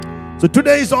So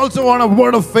today is also on a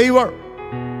word of favor.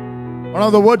 One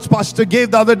of the words Pastor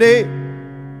gave the other day.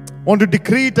 I want to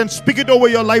decree it and speak it over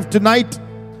your life tonight.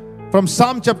 From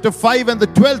Psalm chapter 5 and the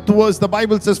 12th verse, the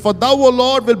Bible says, "For thou, O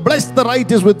Lord, will bless the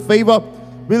righteous with favor.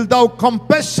 Will thou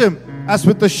compass him as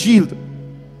with a shield."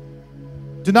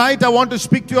 Tonight I want to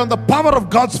speak to you on the power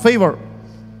of God's favor.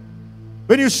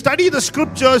 When you study the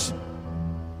scriptures,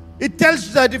 it tells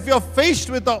you that if you're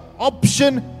faced with the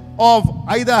option of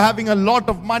either having a lot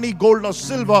of money, gold or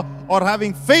silver, or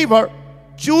having favor,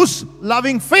 choose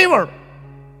loving favor.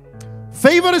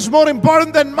 Favor is more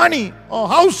important than money or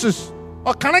houses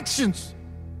or connections.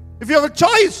 If you have a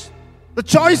choice, the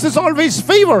choice is always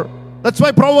favor. That's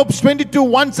why Proverbs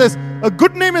 22:1 says, "A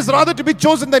good name is rather to be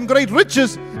chosen than great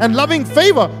riches, and loving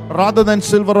favor rather than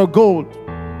silver or gold."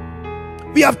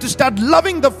 We have to start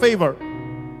loving the favor.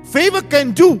 Favor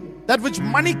can do that which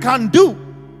money can't do.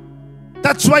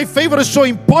 That's why favor is so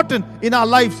important in our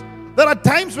lives. There are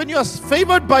times when you are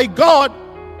favored by God.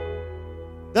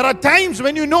 There are times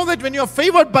when you know that when you are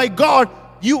favored by God,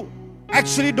 you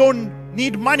actually don't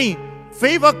need money.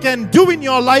 Favor can do in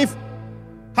your life,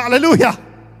 hallelujah,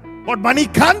 what money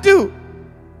can't do.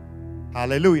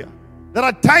 Hallelujah. There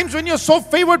are times when you're so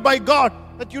favored by God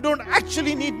that you don't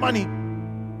actually need money.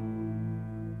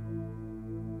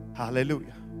 Hallelujah.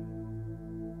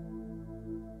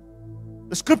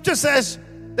 The scripture says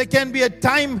there can be a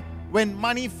time when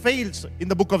money fails in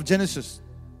the book of Genesis.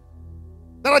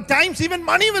 There are times even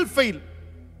money will fail.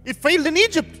 It failed in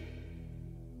Egypt.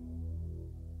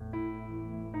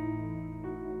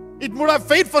 It would have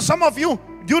failed for some of you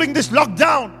during this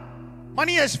lockdown.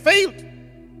 Money has failed.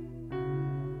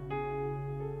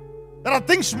 There are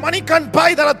things money can't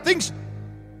buy. There are things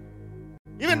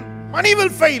even money will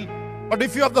fail. But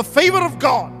if you have the favor of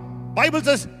God, Bible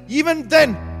says even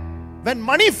then when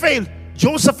money failed,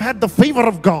 Joseph had the favor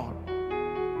of God.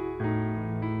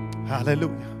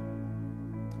 Hallelujah.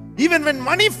 Even when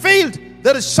money failed,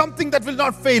 there is something that will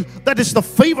not fail. That is the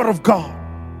favor of God.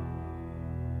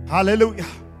 Hallelujah.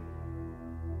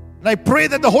 And I pray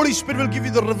that the Holy Spirit will give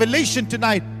you the revelation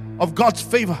tonight of God's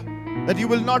favor, that you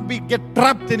will not get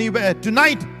trapped anywhere.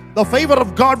 Tonight, the favor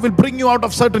of God will bring you out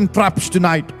of certain traps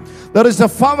tonight. There is the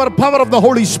power of the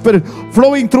Holy Spirit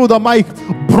flowing through the mic,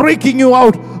 breaking you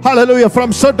out, hallelujah,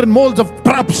 from certain molds of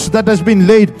traps that has been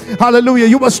laid. Hallelujah.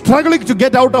 You were struggling to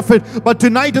get out of it, but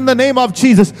tonight in the name of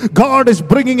Jesus, God is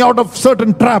bringing out of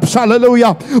certain traps.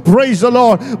 Hallelujah. Praise the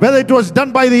Lord. Whether it was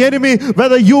done by the enemy,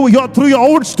 whether you're through your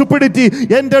own stupidity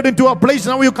entered into a place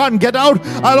now you can't get out,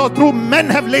 or through men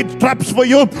have laid traps for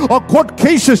you, or court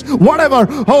cases, whatever,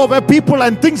 where people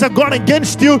and things have gone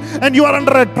against you and you are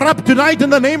under a trap tonight in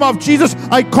the name of Jesus,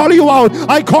 I call you out.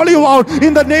 I call you out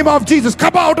in the name of Jesus.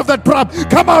 Come out of that trap.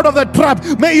 Come out of that trap.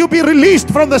 May you be released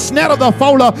from the snare of the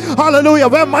fowler. Hallelujah.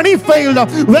 Where money failed,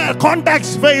 where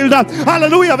contacts failed,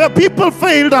 hallelujah, where people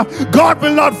failed, God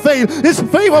will not fail. His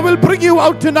favor will bring you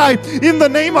out tonight in the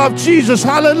name of Jesus.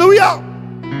 Hallelujah.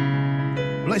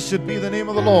 Blessed be the name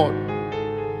of the Lord.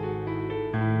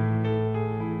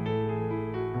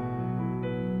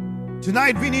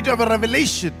 Tonight we need to have a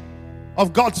revelation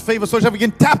of God's favor so that we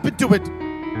can tap into it.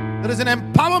 There is an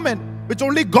empowerment which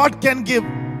only God can give.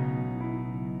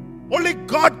 Only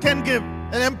God can give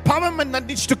an empowerment that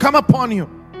needs to come upon you.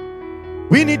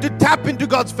 We need to tap into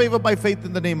God's favor by faith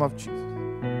in the name of Jesus.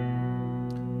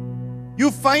 You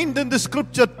find in the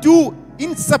scripture two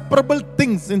inseparable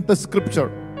things in the scripture.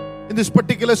 In this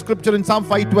particular scripture in Psalm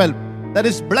 5:12, that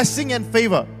is blessing and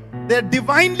favor. They are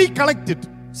divinely connected.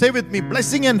 Say with me,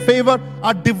 blessing and favor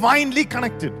are divinely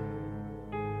connected.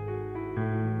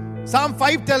 Psalm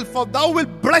 5:12, "For thou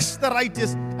wilt bless the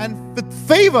righteous, and with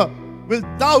favor wilt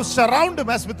thou surround him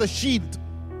as with a shield."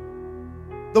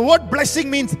 The word blessing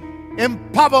means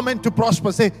empowerment to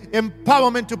prosper. Say,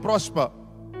 empowerment to prosper.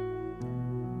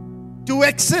 To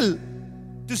excel,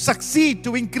 to succeed,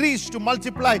 to increase, to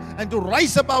multiply, and to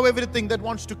rise above everything that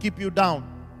wants to keep you down.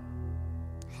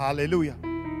 Hallelujah.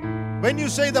 When you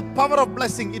say the power of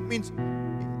blessing, it means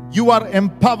you are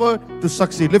empowered to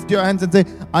succeed. Lift your hands and say,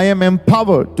 I am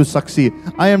empowered to succeed.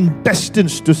 I am destined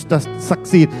to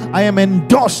succeed. I am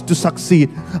endorsed to succeed.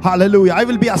 Hallelujah. I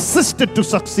will be assisted to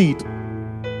succeed.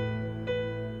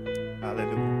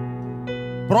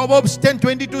 Hallelujah. Proverbs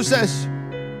 10:22 says,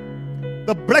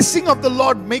 "The blessing of the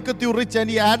Lord maketh you rich, and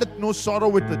he addeth no sorrow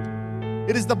with it."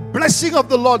 It is the blessing of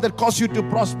the Lord that causes you to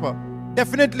prosper.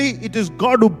 Definitely it is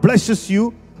God who blesses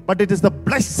you, but it is the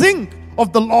blessing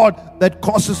of the Lord that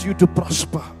causes you to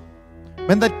prosper.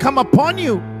 When that come upon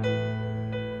you,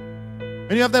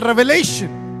 when you have the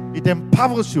revelation, it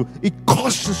empowers you, it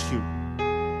causes you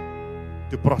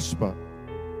to prosper.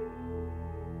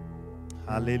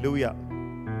 Hallelujah.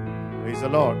 Praise the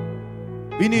Lord.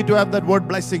 We need to have that word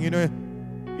blessing,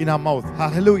 in our mouth.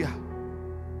 Hallelujah.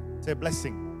 Say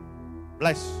blessing.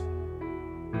 Bless.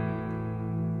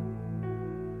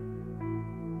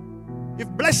 If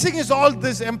blessing is all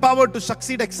this, empowered to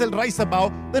succeed, excel, rise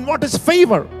above, then what is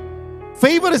favor?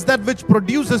 Favor is that which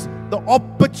produces the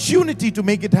opportunity to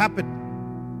make it happen.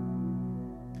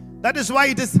 That is why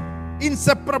it is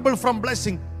inseparable from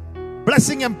blessing.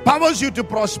 Blessing empowers you to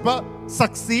prosper,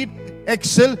 succeed,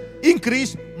 excel,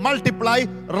 increase, multiply,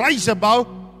 rise above.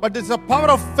 But it's the power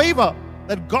of favor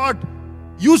that God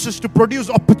uses to produce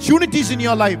opportunities in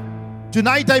your life.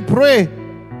 Tonight I pray,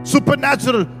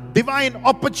 supernatural, divine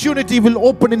opportunity will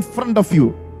open in front of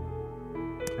you.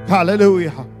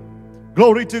 Hallelujah.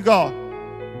 Glory to God.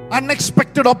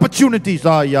 Unexpected opportunities.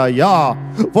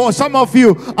 For some of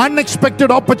you, unexpected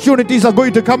opportunities are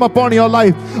going to come upon your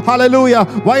life. Hallelujah.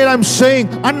 While I'm saying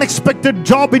unexpected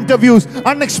job interviews,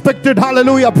 unexpected,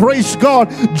 hallelujah, praise God,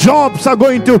 jobs are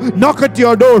going to knock at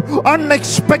your door.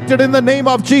 Unexpected in the name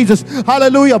of Jesus.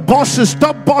 Hallelujah. Bosses,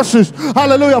 top bosses,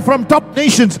 hallelujah, from top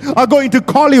nations are going to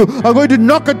call you, are going to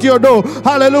knock at your door.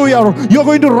 Hallelujah. You're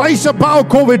going to rise above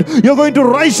COVID. You're going to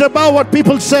rise above what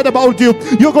people said about you.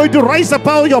 You're going to rise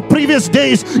above your previous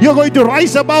days. You're going to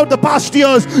rise above the past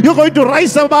years. You're going to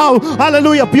rise above,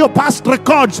 hallelujah, your past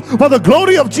records for the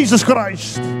glory of Jesus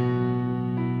Christ.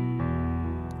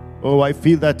 Oh, I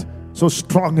feel that so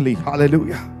strongly.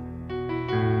 Hallelujah.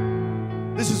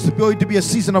 This is going to be a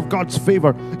season of God's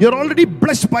favor. You're already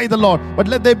blessed by the Lord, but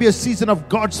let there be a season of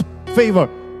God's favor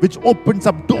which opens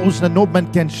up doors that no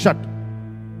man can shut.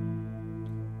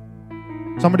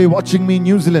 Somebody watching me in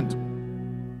New Zealand,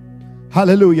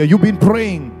 hallelujah, you've been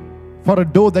praying for a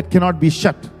door that cannot be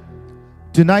shut.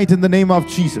 Tonight, in the name of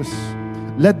Jesus,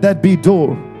 let that be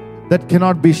door that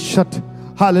cannot be shut.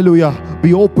 Hallelujah.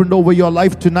 Be opened over your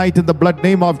life tonight in the blood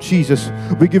name of Jesus.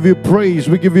 We give you praise.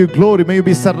 We give you glory. May you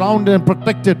be surrounded and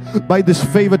protected by this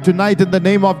favor tonight in the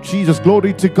name of Jesus.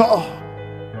 Glory to God.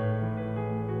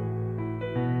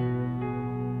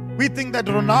 We think that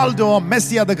Ronaldo or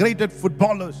Messi are the greatest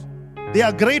footballers. They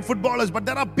are great footballers, but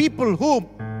there are people who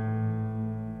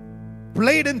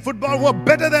played in football who are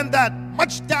better than that,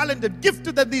 much talented,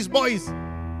 gifted than these boys,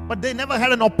 but they never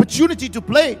had an opportunity to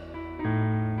play.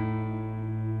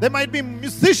 There might be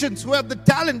musicians who have the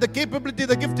talent, the capability,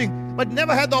 the gifting, but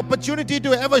never had the opportunity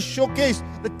to ever showcase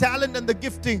the talent and the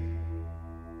gifting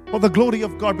for the glory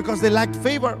of God because they lacked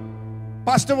favor.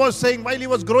 Pastor was saying while he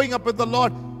was growing up with the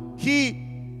Lord, he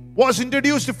was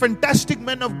introduced to fantastic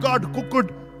men of God who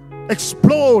could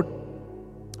explode,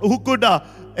 who could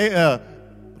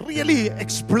really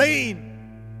explain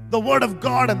the word of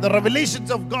God and the revelations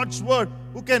of God's word,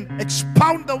 who can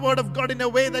expound the word of God in a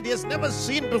way that he has never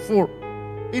seen before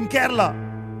in Kerala.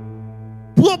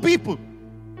 Poor people,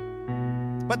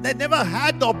 but they never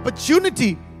had the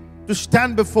opportunity to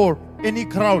stand before any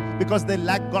crowd because they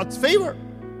lack God's favor.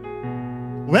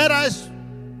 Whereas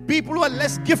people who are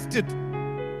less gifted,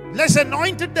 less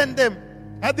anointed than them,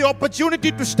 had the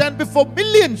opportunity to stand before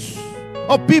millions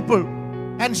of people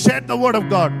and share the word of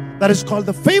God. That is called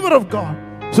the favor of God.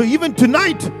 So even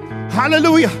tonight,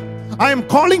 hallelujah, I am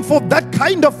calling for that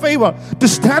kind of favor to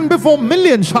stand before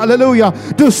millions, hallelujah,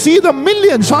 to see the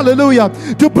millions, hallelujah,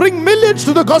 to bring millions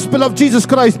to the gospel of Jesus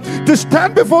Christ, to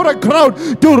stand before a crowd,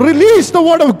 to release the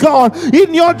word of God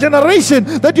in your generation,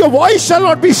 that your voice shall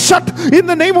not be shut in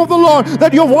the name of the Lord,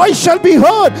 that your voice shall be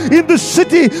heard in this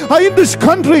city, in this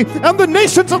country, and the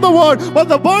nations of the world. But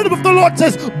the word of the Lord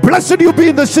says, blessed you be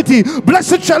in the city,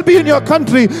 blessed shall be in your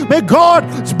country. May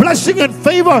God's blessing and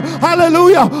favor,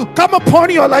 hallelujah, come upon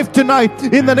your life tonight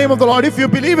in the name of the Lord. If you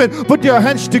believe it, put your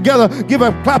hands together, give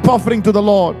a clap offering to the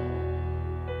Lord.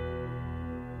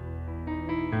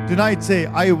 Tonight say,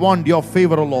 I want your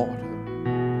favor, O Lord.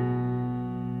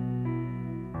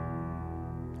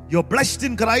 You're blessed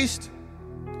in Christ,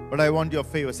 but I want your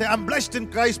favor. Say, I'm blessed in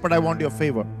Christ, but I want your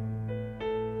favor.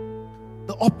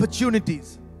 The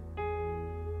opportunities.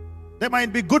 There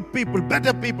might be good people,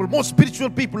 better people, more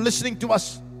spiritual people listening to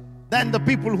us than the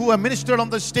people who are ministered on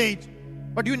the stage,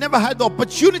 but you never had the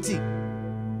opportunity.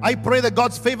 I pray that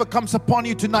God's favor comes upon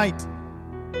you tonight,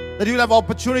 that you'll have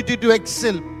opportunity to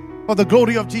excel for the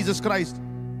glory of Jesus Christ.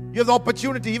 You have the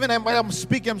opportunity, even while I'm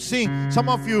speaking, I'm seeing some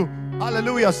of you,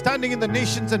 hallelujah, standing in the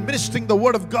nations and ministering the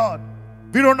word of God.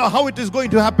 We don't know how it is going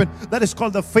to happen. That is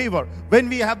called the favor. When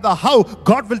we have the how,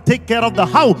 God will take care of the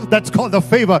how. That's called the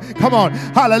favor. Come on.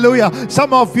 Hallelujah.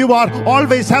 Some of you are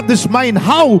always have this mind.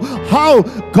 How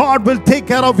God will take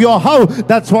care of your how.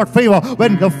 That's what favor.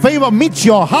 When the favor meets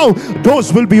your how,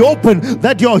 doors will be open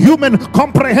that your human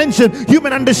comprehension,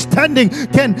 human understanding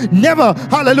can never,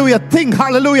 hallelujah, think.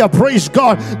 Hallelujah. Praise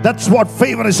God. That's what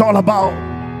favor is all about.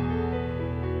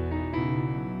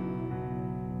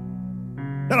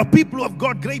 There are people who have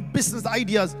got great business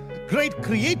ideas, great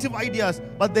creative ideas,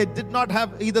 but they did not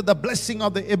have either the blessing or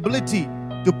the ability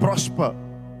to prosper.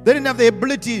 They didn't have the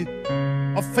ability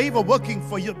of favor working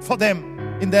for them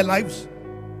in their lives.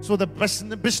 So the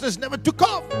business never took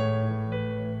off.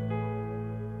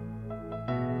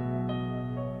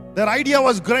 Their idea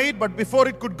was great, but before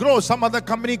it could grow, some other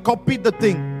company copied the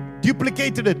thing,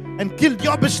 duplicated it, and killed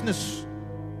your business.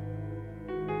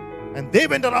 And they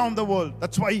went around the world.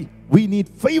 That's why we need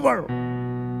favor.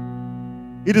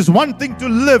 It is one thing to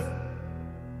live,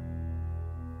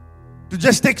 to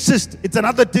just exist. It's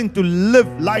another thing to live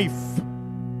life,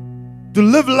 to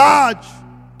live large,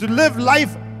 to live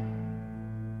life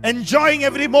enjoying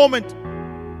every moment,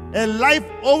 a life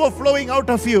overflowing out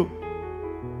of you.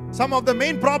 Some of the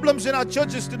main problems in our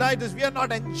churches tonight is we are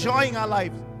not enjoying our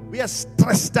lives. We are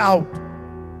stressed out.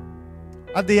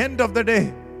 At the end of the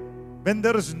day, when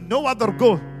there is no other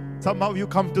goal, somehow you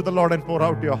come to the Lord and pour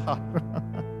out your heart.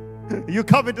 You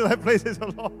come into that place and say,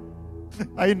 Lord,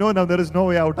 I know now there is no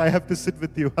way out. I have to sit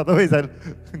with you. Otherwise I'll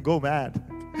go mad.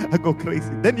 I'll go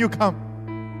crazy. Then you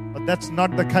come. But that's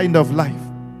not the kind of life.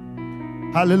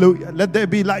 Hallelujah. Let there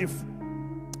be life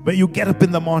where you get up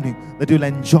in the morning, that you'll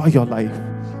enjoy your life.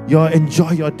 You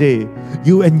enjoy your day.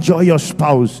 You enjoy your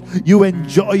spouse. You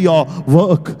enjoy your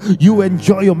work. You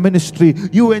enjoy your ministry.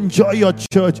 You enjoy your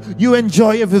church. You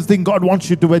enjoy everything God wants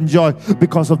you to enjoy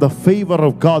because of the favor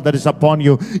of God that is upon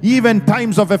you. Even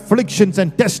times of afflictions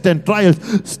and tests and trials,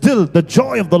 still the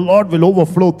joy of the Lord will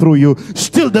overflow through you.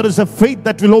 Still there is a faith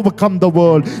that will overcome the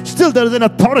world. Still there is an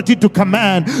authority to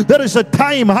command. There is a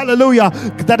time, hallelujah,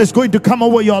 that is going to come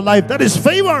over your life. That is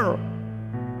favor.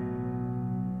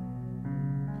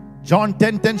 John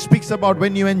 10:10 speaks about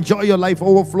when you enjoy your life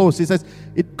overflows. He says,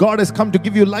 God has come to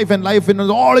give you life, and life in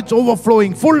all its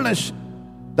overflowing fullness.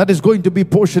 That is going to be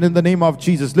portion in the name of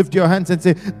Jesus. Lift your hands and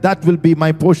say, that will be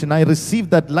my portion. I receive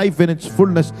that life in its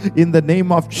fullness in the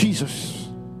name of Jesus.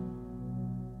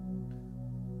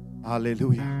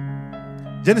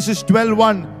 Hallelujah. Genesis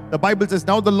 12:1, the Bible says,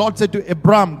 now the Lord said to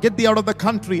Abram, get thee out of the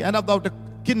country and out of the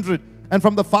kindred and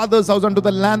from the father's house unto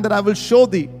the land that I will show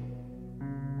thee.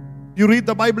 You read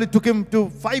the Bible, it took him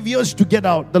 5 years to get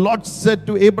out. The Lord said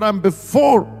to Abraham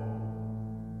before,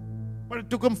 but it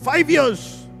took him 5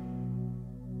 years.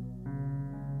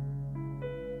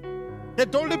 They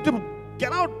told him to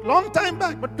get out long time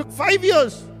back, but it took 5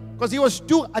 years because he was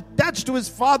too attached to his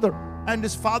father and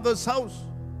his father's house.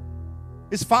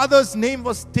 His father's name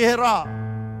was Petra,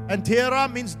 and Petra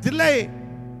means delay.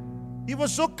 He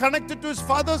was so connected to his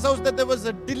father's house that there was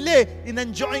a delay in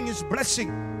enjoying his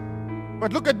blessing.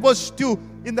 But look at verse 2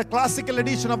 in the classical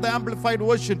edition of the Amplified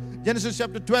Version. Genesis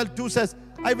chapter 12:2 says,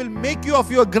 I will make you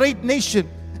of you a great nation,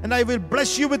 and I will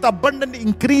bless you with abundant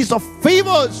increase of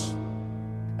favors,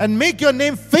 and make your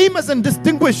name famous and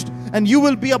distinguished, and you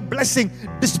will be a blessing,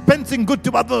 dispensing good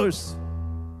to others.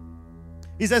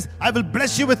 He says, I will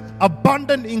bless you with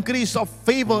abundant increase of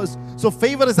favors. So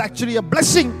favor is actually a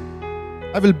blessing.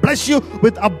 I will bless you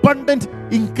with abundant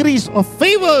increase of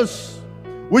favors,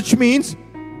 which means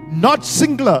not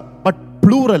singular, but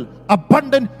plural.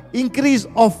 Abundant increase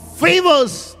of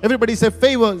favors. Everybody say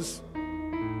favors.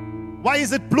 Why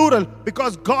is it plural?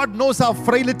 Because God knows our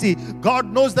frailty. God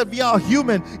knows that we are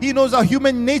human. He knows our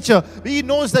human nature. He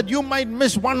knows that you might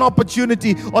miss one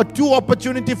opportunity or two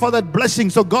opportunity for that blessing.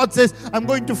 So God says, I'm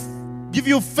going to give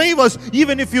you favors.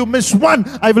 Even if you miss one,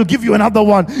 I will give you another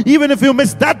one. Even if you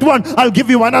miss that one, I'll give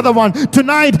you another one.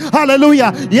 Tonight,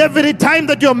 hallelujah, every time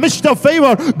that you missed a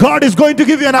favor, God is going to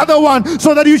give you another one,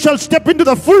 so that you shall step into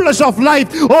the fullness of life.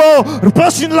 Oh,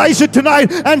 personalize it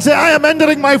tonight and say, I am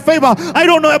entering my favor. I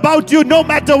don't know about you. No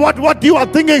matter what you are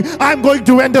thinking, I'm going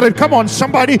to enter it. Come on,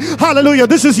 somebody. Hallelujah.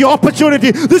 This is your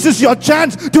opportunity. This is your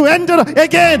chance to enter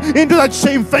again into that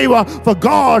same favor. For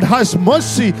God has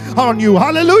mercy on you.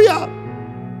 Hallelujah.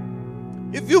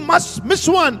 If you must miss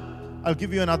one, I'll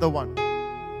give you another one.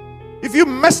 If you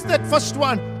missed that first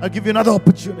one, I'll give you another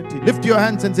opportunity. Lift your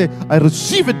hands and say, I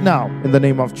receive it now in the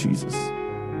name of Jesus.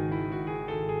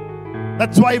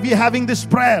 That's why we're having this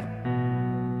prayer.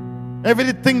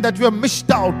 Everything that you have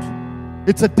missed out,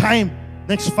 it's a time,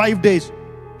 next 5 days,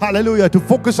 hallelujah, to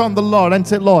focus on the Lord and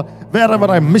say, Lord,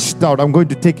 wherever I missed out, I'm going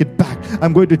to take it back.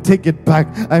 I'm going to take it back.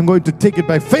 I'm going to take it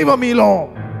back. Favor me,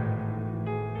 Lord.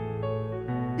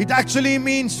 It actually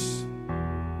means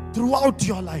throughout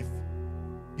your life.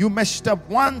 You messed up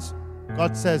once,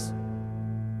 God says,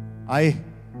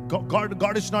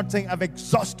 God is not saying, I've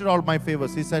exhausted all my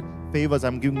favors. He said, favors,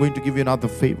 I'm going to give you another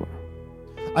favor.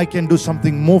 I can do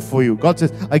something more for you. God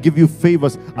says, I give you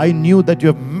favors. I knew that you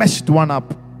have messed one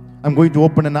up. I'm going to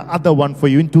open another one for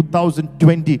you. In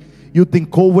 2020, you think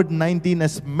COVID-19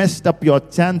 has messed up your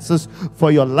chances for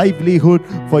your livelihood,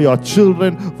 for your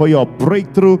children, for your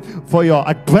breakthrough, for your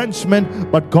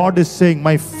advancement. But God is saying,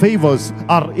 my favors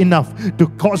are enough to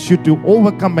cause you to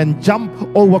overcome and jump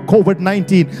over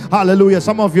COVID-19. Hallelujah.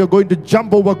 Some of you are going to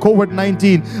jump over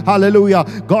COVID-19. Hallelujah.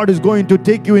 God is going to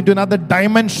take you into another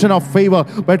dimension of favor.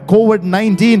 But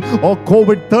COVID-19 or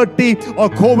COVID-30 or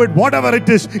COVID, whatever it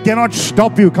is, cannot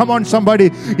stop you. Come on, somebody.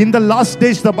 In the last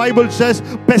days, the Bible says,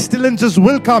 pestilences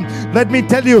will come. Let me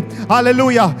tell you,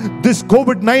 hallelujah, this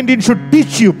COVID-19 should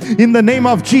teach you in the name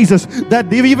of Jesus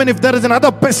that even if there is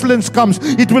another pestilence comes,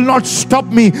 it will not stop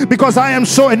me, because I am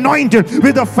so anointed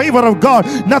with the favor of God.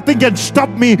 Nothing can stop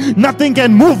me. Nothing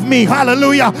can move me.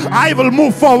 Hallelujah. I will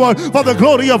move forward for the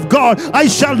glory of God. I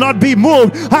shall not be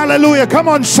moved. Hallelujah. Come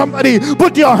on, somebody.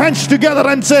 Put your hands together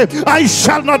and say, I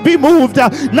shall not be moved.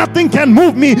 Nothing can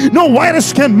move me. No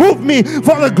virus can move me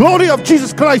for the glory of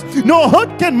Jesus Christ. No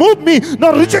hurt can move me.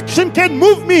 No rejection can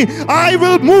move me. I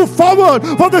will move forward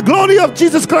for the glory of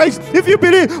Jesus Christ. If you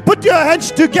believe, put your hands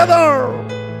together.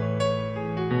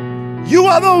 You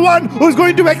are the one who is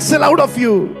going to excel out of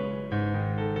you.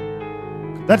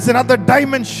 That's another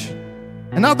dimension,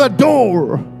 another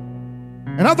door,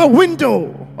 another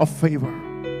window of favor.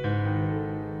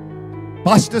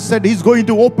 Pastor said he's going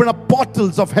to open up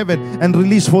portals of heaven and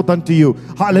release forth unto you.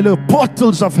 Hallelujah.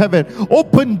 Portals of heaven.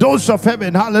 Open doors of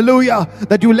heaven. Hallelujah.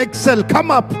 That you will excel.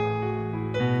 Come up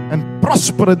and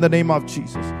prosper in the name of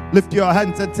Jesus. Lift your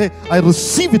hands and say, I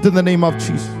receive it in the name of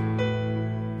Jesus.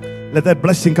 Let that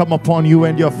blessing come upon you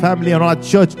and your family and our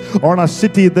church or our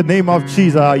city in the name of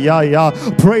Jesus.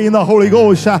 Pray in the Holy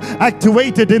Ghost.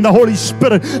 Activated in the Holy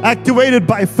Spirit. Activated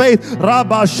by faith.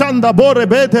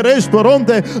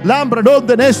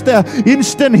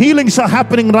 Instant healings are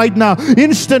happening right now.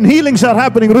 Instant healings are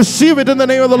happening. Receive it in the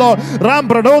name of the Lord.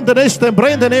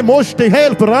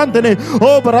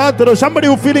 Somebody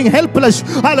who is feeling helpless.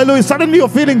 Hallelujah. Suddenly you're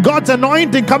feeling God's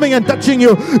anointing coming and touching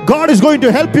you. God is going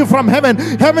to help you from heaven.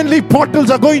 Heavenly portals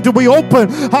are going to be open.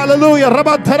 Hallelujah.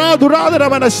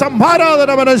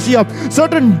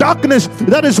 Certain darkness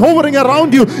that is hovering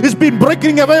around you is being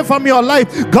breaking away from your life.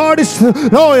 God is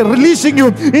releasing you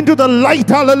into the light.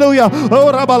 Hallelujah.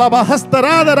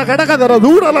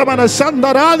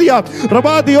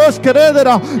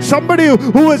 Somebody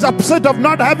who is upset of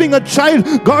not having a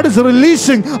child, God is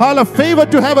releasing a favor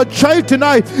to have a child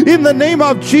tonight in the name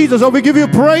of Jesus. Oh, we give you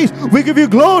praise, we give you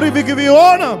glory, we give you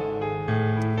honor.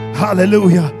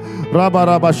 Hallelujah.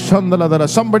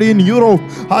 Somebody in Europe,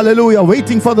 hallelujah,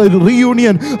 waiting for the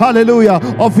reunion, hallelujah,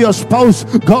 of your spouse.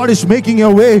 God is making a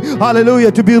way,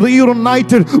 hallelujah, to be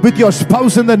reunited with your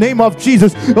spouse in the name of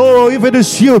Jesus. Oh, if it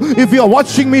is you, if you are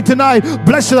watching me tonight,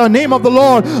 bless the name of the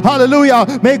Lord. Hallelujah.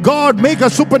 May God make a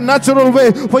supernatural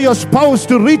way for your spouse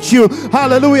to reach you.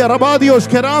 Hallelujah.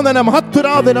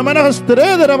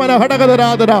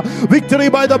 Victory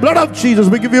by the blood of Jesus.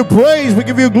 We give you praise, we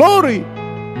give you glory.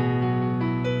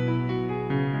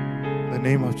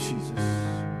 Name of Jesus.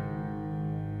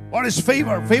 What is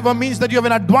favor? Favor means that you have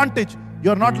an advantage.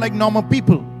 You're not like normal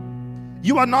people.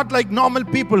 You are not like normal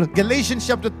people. Galatians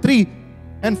chapter 3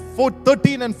 and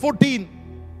 13 and 14.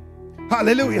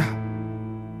 Hallelujah.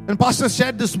 And Pastor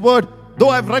shared this word. Though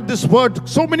I've read this word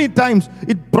so many times,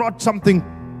 it brought something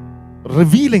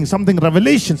revealing, something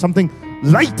revelation, something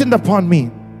lightened upon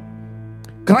me.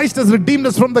 Christ has redeemed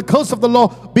us from the curse of the law,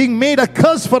 being made a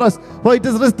curse for us. For it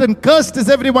is written, cursed is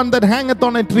everyone that hangeth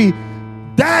on a tree,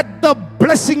 that the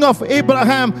blessing of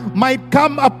Abraham might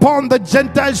come upon the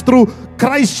Gentiles through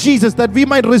Christ Jesus, that we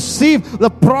might receive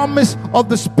the promise of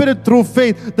the Spirit through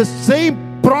faith. The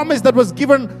same promise that was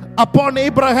given upon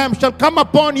Abraham shall come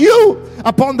upon you,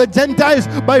 upon the Gentiles,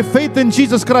 by faith in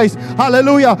Jesus Christ.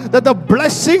 Hallelujah. That the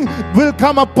blessing will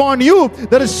come upon you.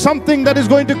 There is something that is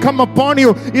going to come upon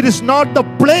you. It is not the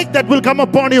plague that will come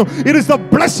upon you. It is the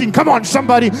blessing. Come on,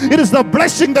 somebody. It is the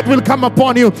blessing that will come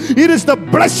upon you. It is the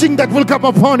blessing that will come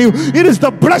upon you. It is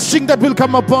the blessing that will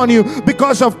come upon you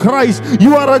because of Christ.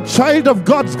 You are a child of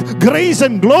God's grace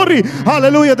and glory.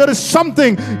 Hallelujah. There is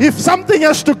something. If something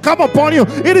has to come upon you,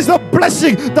 it is the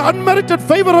blessing. The the unmerited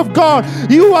favor of God,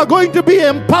 you are going to be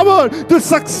empowered to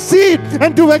succeed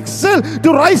and to excel,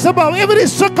 to rise above every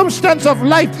circumstance of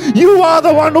life. You are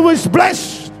the one who is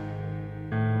blessed.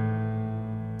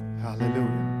 Hallelujah.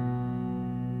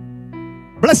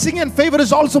 Blessing and favor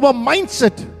is also a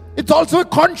mindset. It's also a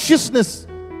consciousness.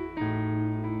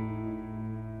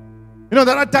 You know,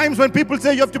 there are times when people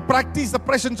say you have to practice the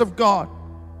presence of God.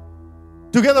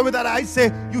 Together with that, I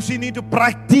say you need to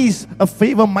practice a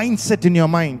favor mindset in your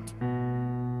mind.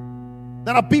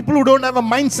 There are people who don't have a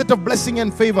mindset of blessing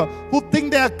and favor, who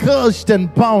think they are cursed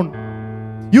and bound.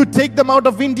 You take them out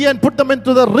of India and put them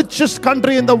into the richest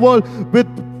country in the world with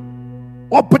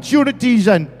opportunities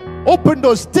and open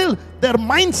doors. Still, their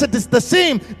mindset is the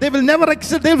same. They will never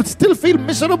excel. They will still feel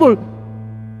miserable.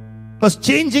 Because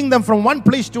changing them from one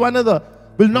place to another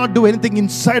will not do anything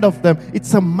inside of them.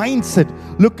 It's a mindset.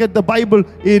 Look at the Bible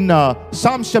in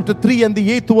Psalms chapter 3 and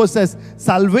the 8th verse says,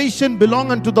 salvation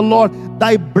belong unto the Lord.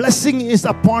 Thy blessing is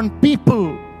upon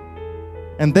people.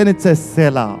 And then it says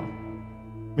Selah,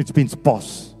 which means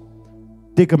pause.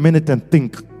 Take a minute and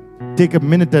think. Take a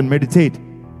minute and meditate.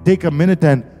 Take a minute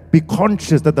and be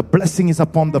conscious that the blessing is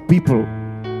upon the people.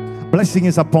 Blessing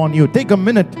is upon you. Take a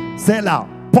minute. Selah.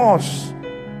 Pause.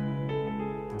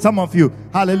 Some of you,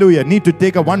 hallelujah, need to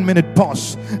take a 1 minute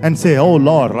pause and say, oh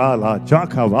Lord,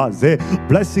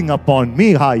 blessing upon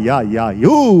me.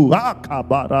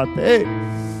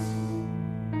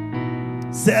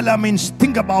 Selah means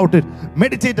think about it,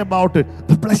 meditate about it.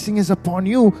 The blessing is upon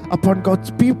you, upon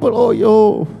God's people. Oh,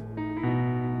 yo.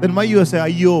 Then why you say,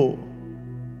 ayo?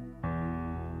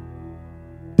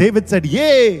 David said,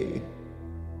 yay.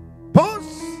 Pause.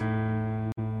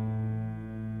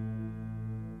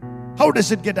 How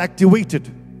does it get activated?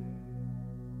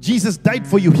 Jesus died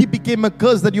for you. He became a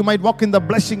curse that you might walk in the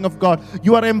blessing of God.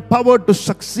 You are empowered to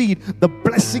succeed. The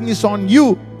blessing is on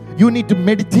you. You need to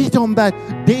meditate on that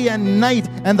day and night.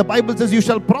 And the Bible says you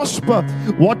shall prosper.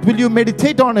 What will you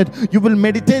meditate on it? You will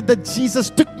meditate that Jesus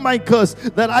took my curse,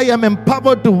 that I am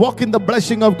empowered to walk in the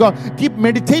blessing of God. Keep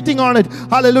meditating on it.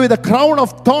 Hallelujah. The crown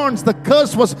of thorns, the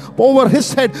curse was over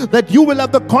his head, that you will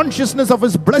have the consciousness of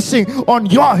his blessing on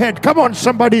your head. Come on,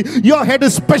 somebody. Your head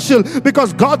is special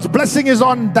because God's blessing is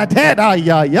on that head.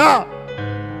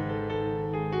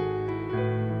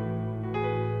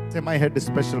 Say, my head is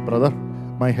special, brother.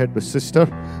 My head was sister.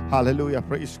 Hallelujah.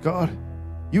 Praise God.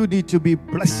 You need to be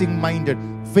blessing minded,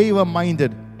 favor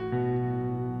minded.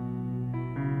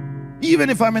 Even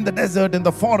if I'm in the desert, in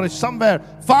the forest, somewhere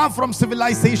far from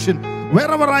civilization,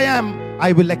 wherever I am,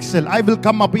 I will excel. I will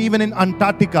come up even in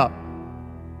Antarctica.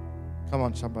 Come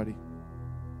on, somebody.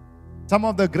 Some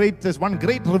of the greatest, one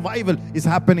great revival is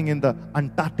happening in the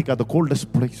Antarctica, the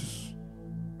coldest places.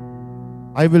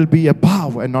 I will be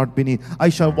above and not beneath. I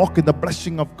shall walk in the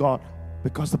blessing of God.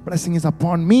 Because the blessing is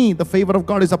upon me. The favor of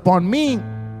God is upon me.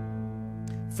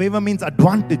 Favor means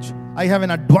advantage. I have an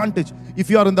advantage.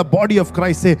 If you are in the body of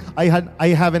Christ, say, I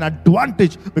have an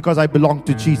advantage because I belong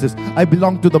to Jesus. I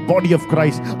belong to the body of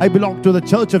Christ. I belong to the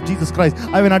church of Jesus Christ.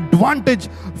 I have an advantage.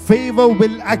 Favor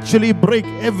will actually break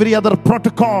every other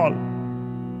protocol.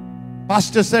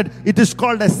 Pastor said it is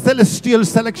called a celestial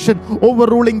selection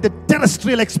overruling the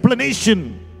terrestrial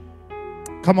explanation.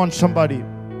 Come on, somebody.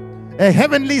 A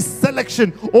heavenly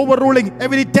selection overruling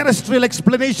every terrestrial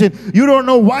explanation. You don't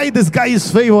know why this guy is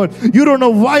favored. You don't know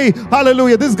why,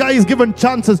 hallelujah, this guy is given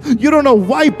chances. You don't know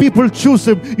why people choose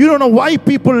him. You don't know why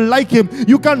people like him.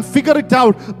 You can't figure it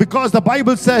out because the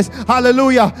Bible says,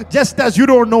 hallelujah, just as you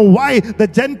don't know why the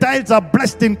Gentiles are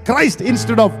blessed in Christ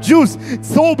instead of Jews,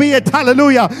 so be it,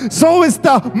 hallelujah. So is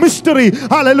the mystery,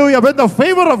 hallelujah. When the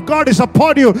favor of God is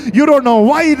upon you, you don't know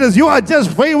why it is. You are just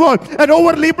favored and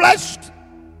overly blessed.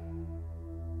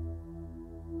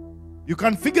 You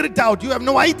can't figure it out. You have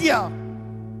no idea.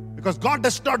 Because God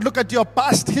does not look at your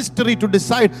past history to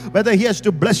decide whether He has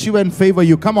to bless you and favor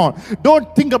you. Come on.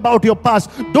 Don't think about your past.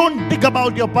 Don't think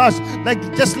about your past.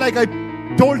 Just like I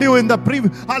told you in the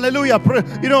hallelujah,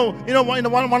 in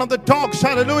one of the talks,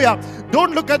 hallelujah.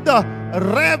 Don't look at the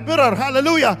rear mirror,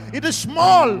 hallelujah. It is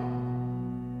small.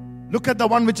 Look at the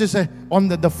one which is on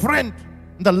the front,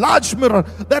 the large mirror.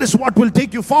 That is what will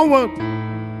take you forward.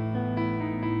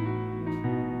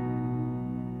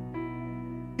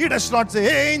 He does not say,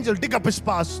 hey angel, dig up his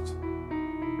past.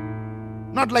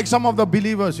 Not like some of the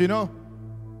believers,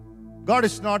 God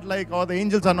is not like, or the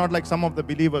angels are not like some of the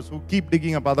believers who keep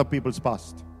digging up other people's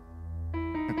past.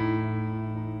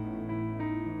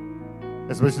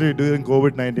 Especially during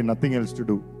COVID-19, nothing else to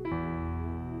do.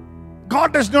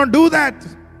 God does not do that.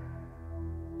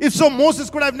 If so, Moses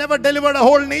could have never delivered a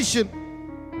whole nation.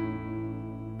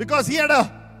 Because he had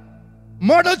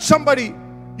murdered somebody.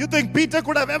 You think Peter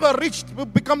could have ever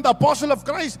become the apostle of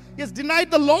Christ? He has denied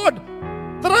the Lord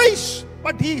thrice,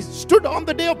 but he stood on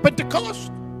the day of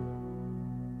Pentecost.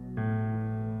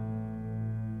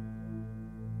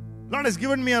 Lord has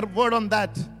given me a word on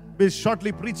that. We're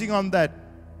shortly preaching on that.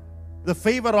 The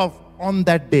favor of on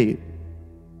that day.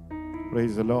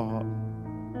 Praise the Lord.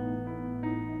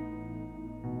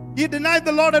 He denied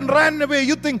the Lord and ran away.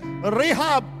 You think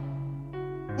Rahab,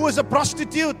 who was a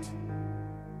prostitute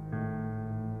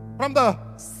from the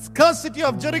cursed city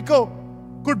of Jericho,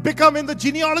 could become in the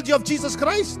genealogy of Jesus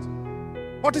Christ?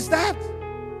 What is that?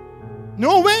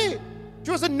 No way.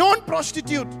 She was a known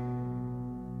prostitute.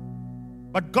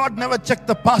 But God never checked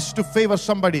the past to favor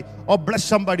somebody or bless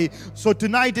somebody. So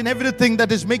tonight, in everything that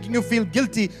is making you feel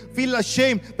guilty, feel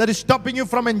ashamed, that is stopping you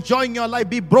from enjoying your life,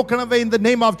 be broken away in the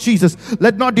name of Jesus.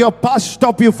 Let not your past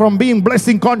stop you from being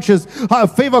blessing conscious,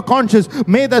 favor conscious.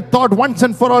 May that thought once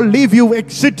and for all leave you,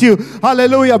 exit you.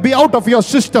 Hallelujah. Be out of your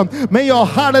system. May your,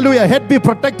 hallelujah, head be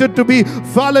protected to be,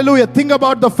 hallelujah. Think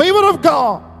about the favor of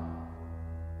God.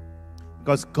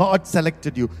 Because God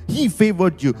selected you. He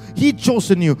favored you. He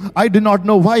chosen you. I do not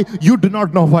know why. You do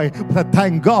not know why. But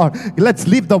thank God. Let's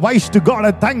leave the whys to God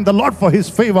and thank the Lord for His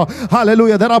favor.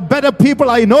 Hallelujah. There are better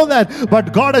people. I know that.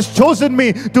 But God has chosen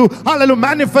me to, hallelujah,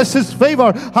 manifest His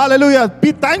favor. Hallelujah.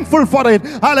 Be thankful for it.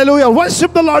 Hallelujah.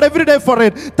 Worship the Lord every day for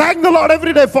it. Thank the Lord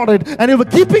every day for it. And it will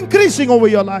keep increasing over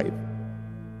your life.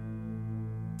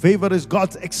 Favor is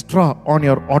God's extra on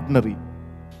your ordinary.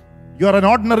 You're an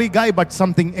ordinary guy, but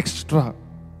something extra.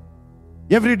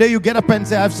 Every day you get up and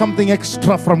say, I have something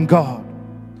extra from God.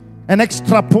 An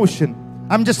extra portion.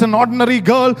 I'm just an ordinary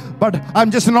girl, but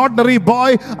I'm just an ordinary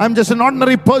boy. I'm just an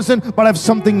ordinary person, but I have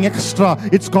something extra.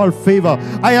 It's called favor.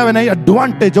 I have an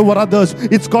advantage over others.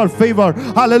 It's called favor.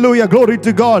 Hallelujah. Glory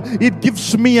to God. It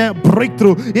gives me a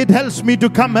breakthrough. It helps me to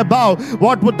come above.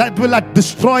 What would that will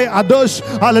destroy others?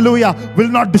 Hallelujah. Will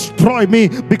not destroy me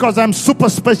because I'm super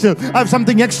special. I have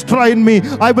something extra in me.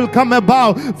 I will come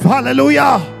above.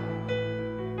 Hallelujah.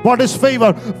 What is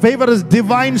favor? Favor is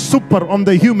divine super on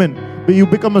the human. You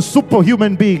become a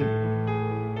superhuman being.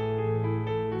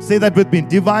 Say that with me.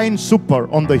 Divine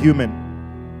super on the human.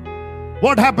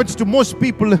 What happens to most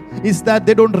people is that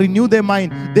they don't renew their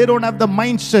mind. They don't have the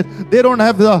mindset. They don't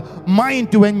have the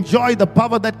mind to enjoy the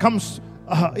power that comes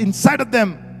inside of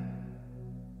them.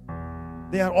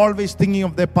 They are always thinking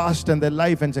of their past and their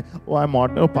life and say, oh, I'm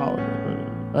on no power.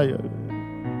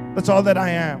 That's all that I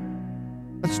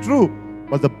am. That's true.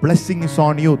 But the blessing is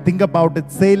on you. Think about it.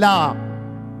 Selah.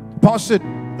 Pause it.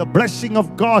 The blessing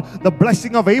of God, the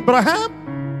blessing of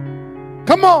Abraham.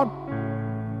 Come on.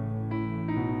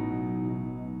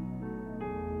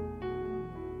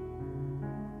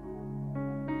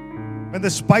 When the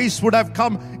spies would have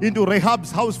come into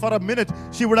Rahab's house for a minute,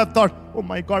 she would have thought, oh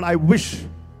my God, I wish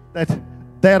that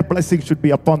their blessing should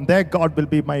be upon their God will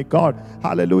be my God.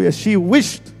 Hallelujah. She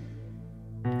wished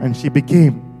and she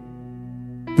became.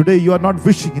 Today you are not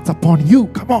wishing, it's upon you.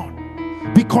 Come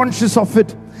on. Be conscious of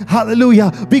it.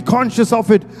 Hallelujah. Be conscious of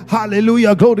it.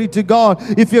 Hallelujah. Glory to God.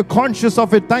 If you're conscious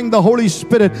of it, thank the Holy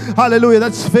Spirit. Hallelujah.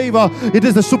 That's favor. It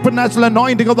is the supernatural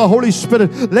anointing of the Holy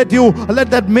Spirit. Let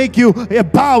that make you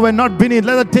bow and not beneath.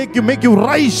 Let that make you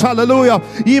rise. Hallelujah.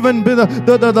 Even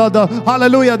the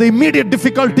hallelujah, the immediate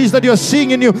difficulties that you're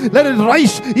seeing in you, let it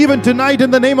rise even tonight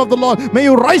in the name of the Lord. May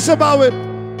you rise above it.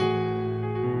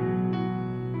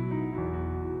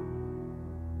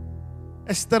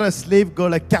 Esther, a slave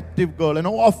girl, a captive girl, an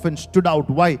orphan, stood out.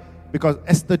 Why? Because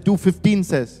Esther 2:15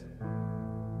 says,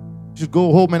 you should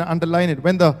go home and underline it.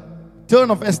 When the turn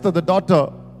of Esther, the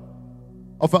daughter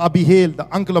of Abihail,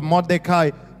 the uncle of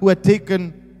Mordecai, who had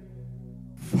taken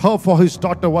her for his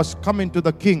daughter, was come into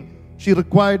the king, she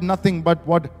required nothing but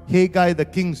what Haggai, the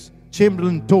king's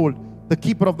chamberlain, told. The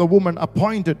keeper of the woman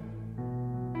appointed.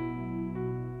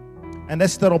 And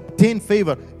Esther obtained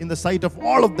favor in the sight of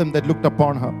all of them that looked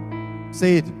upon her.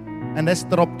 Say it. And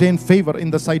Esther obtained favor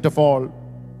in the sight of all.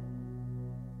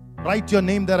 Write your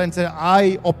name there and say,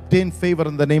 I obtain favor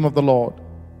in the name of the Lord.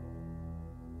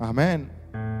 Amen.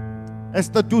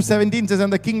 Esther 2:17 says,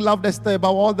 and the king loved Esther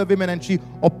above all the women, and she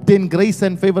obtained grace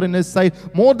and favor in his sight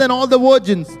more than all the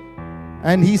virgins.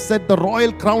 And he set the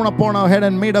royal crown upon her head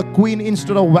and made her queen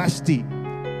instead of Vashti.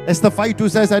 Esther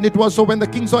 5:2 says, and it was so when the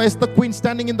king saw Esther queen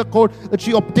standing in the court that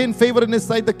she obtained favor in his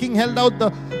sight. The king held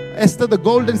out Esther the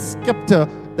golden scepter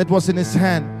that was in his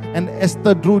hand. And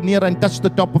Esther drew near and touched the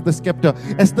top of the scepter.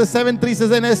 Esther 7:3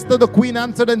 says, and Esther the queen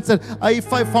answered and said,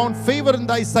 if I found favor in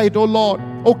thy sight, O Lord,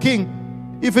 O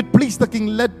king, if it please the king,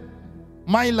 let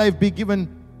my life be given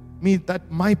me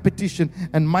that my petition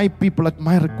and my people at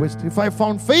my request. If I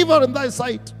found favor in thy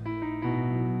sight.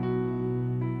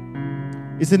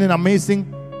 Isn't it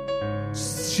amazing?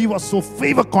 She was so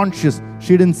favor conscious.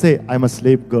 She didn't say, I'm a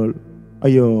slave girl.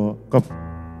 Ayo,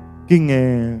 king.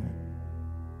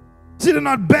 She did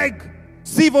not beg.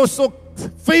 She was so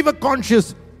favor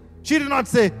conscious. She did not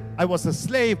say, I was a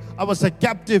slave, I was a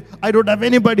captive, I don't have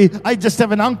anybody, I just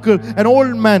have an uncle, an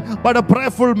old man, but a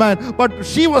prayerful man. But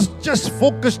she was just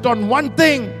focused on one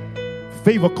thing,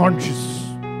 favor conscious,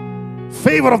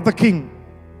 favor of the king.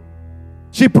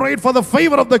 She prayed for the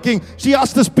favor of the king. She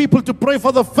asked his people to pray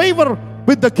for the favor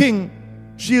with the king.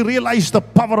 She realized the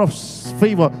power of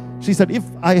favor. She said, if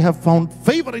I have found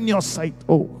favor in your sight,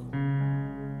 oh,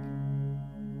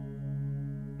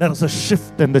 there is a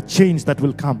shift and a change that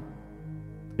will come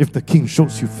if the king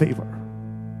shows you favor.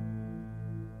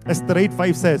 Esther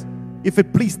 8:5 says, if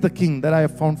it please the king that I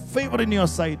have found favor in your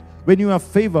sight. When you have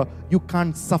favor, you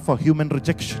can't suffer human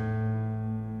rejection.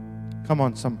 Come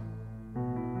on, some.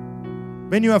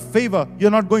 When you have favor,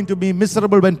 you're not going to be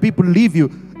miserable when people leave you.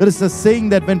 There is a saying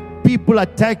that when people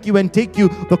attack you and take you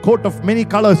the coat of many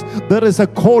colors, there is a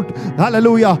coat,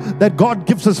 hallelujah, that God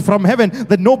gives us from heaven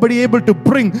that nobody able to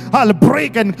break,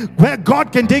 and where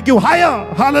God can take you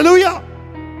higher. Hallelujah.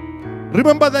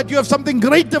 Remember that you have something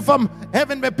greater from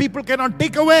heaven where people cannot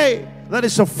take away. That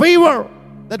is a favor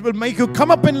that will make you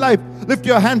come up in life. Lift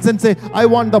your hands and say, I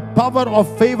want the power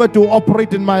of favor to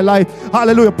operate in my life.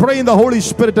 Hallelujah. Pray in the Holy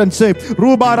Spirit and say,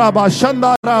 Ruba Raba,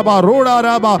 Shanda Raba, Roda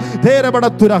Raba,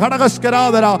 Terebadatura,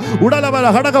 Hadagaskaradara,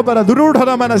 Udalabara, Hadagabara,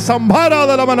 Durudharamana, Sambhara,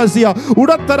 the Lamanasia,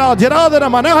 Udatara, Jeradara,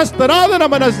 Manahastarada,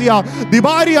 Manasia,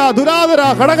 Dibaria,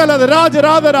 Duradara, Hadagala, the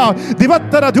Rajaradara,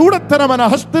 Divatara, Dudatamana,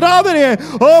 Hastaradare,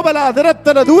 Obala,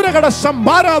 Diratara, Duragada,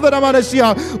 Sambara, the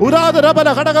Manasia, Urada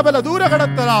Rabana, Hadagabala,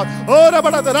 Duragatara,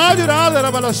 Orabada, the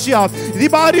Rajarada, Manasia.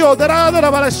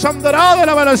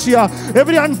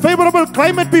 Every unfavorable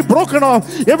climate be broken off.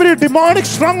 Every demonic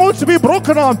strongholds to be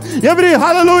broken off. Every,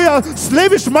 hallelujah,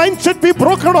 slavish mindset be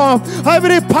broken off.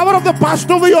 Every power of the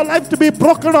past over your life to be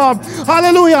broken off.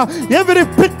 Hallelujah. Every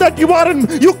pit that you are in,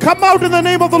 you come out in the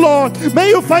name of the Lord. May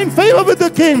you find favor with the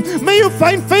king. May you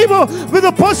find favor with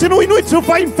the person who needs to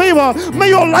find favor. May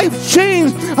your life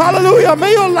change. Hallelujah.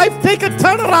 May your life take a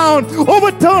turnaround.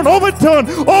 Overturn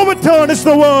is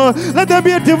the word. Let there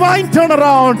be a divine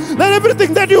turnaround. Let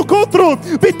everything that you go through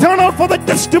be turned out for the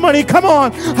testimony. Come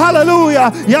on.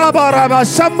 Hallelujah. Yabaraba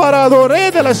Sambara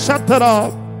Doredela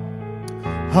Shatara.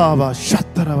 Haba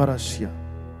Shatara Varasya.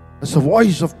 It's a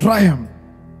voice of triumph.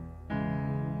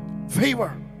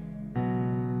 Favor.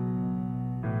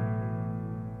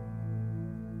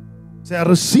 Say, I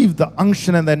receive the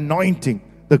unction and the anointing,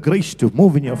 the grace to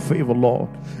move in your favor, Lord,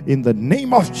 in the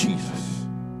name of Jesus.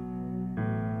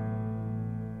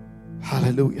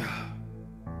 Hallelujah.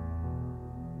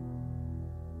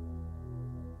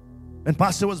 When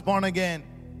Pastor was born again,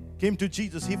 came to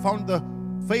Jesus, he found the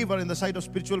favor in the sight of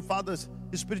spiritual fathers.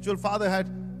 His spiritual father had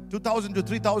 2,000 to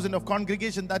 3,000 of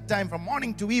congregation that time, from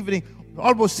morning to evening,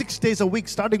 almost 6 days a week,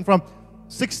 starting from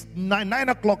 9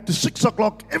 o'clock to 6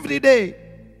 o'clock every day.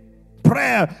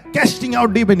 Prayer, casting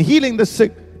out demon, healing the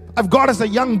sick. I've got as a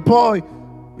young boy,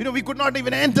 we could not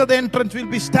even enter the entrance. We'll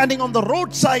be standing on the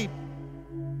roadside.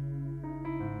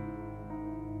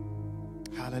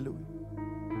 Hallelujah.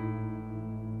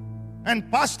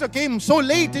 And pastor came so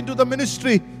late into the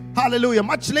ministry. Hallelujah.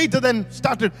 Much later than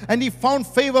started. And he found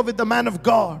favor with the man of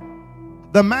God.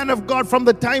 The man of God, from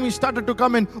the time he started to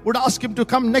come in, would ask him to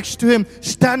come next to him,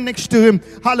 stand next to him.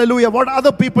 Hallelujah. What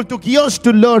other people took years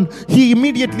to learn, he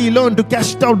immediately learned to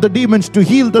cast out the demons, to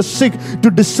heal the sick, to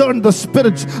discern the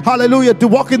spirits. Hallelujah. To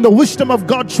walk in the wisdom of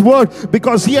God's word,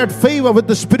 because he had favor with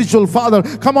the spiritual father.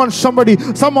 Come on, somebody.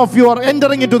 Some of you are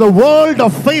entering into the world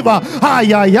of favor.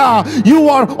 You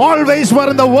are always were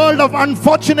in the world of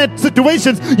unfortunate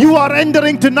situations. You are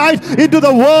entering tonight into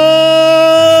the world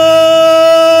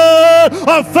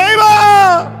of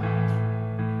favor.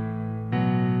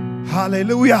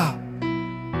 Hallelujah.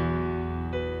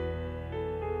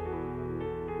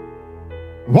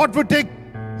 What would take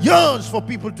years for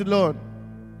people to learn,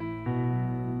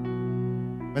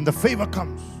 when the favor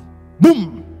comes,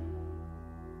 boom.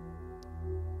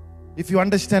 If you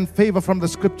understand favor from the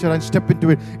scripture and step into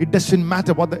it, it doesn't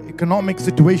matter what the economic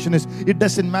situation is. It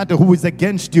doesn't matter who is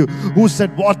against you, who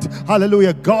said what.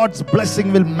 Hallelujah. God's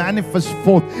blessing will manifest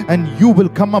forth and you will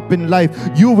come up in life.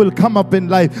 You will come up in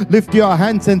life. Lift your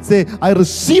hands and say, I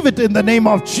receive it in the name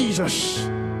of Jesus.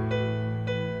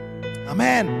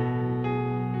 Amen.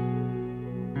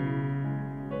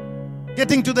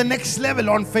 Getting to the next level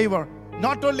on favor.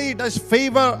 Not only does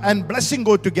favor and blessing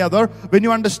go together, when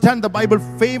you understand the Bible,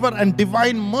 favor and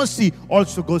divine mercy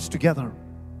also goes together.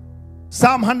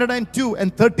 Psalm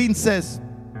 102:13 says,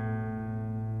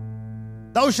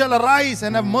 Thou shalt arise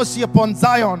and have mercy upon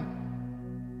Zion,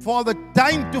 for the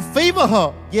time to favor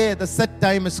her, yea, the set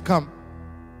time is come.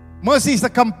 Mercy is the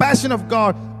compassion of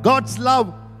God, God's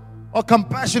love or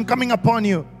compassion coming upon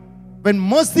you. When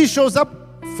mercy shows up,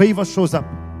 favor shows up.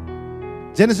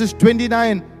 Genesis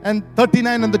 29 and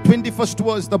 39 and the 21st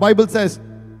verse, the Bible says,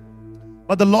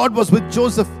 but the Lord was with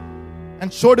Joseph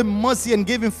and showed him mercy and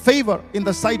gave him favor in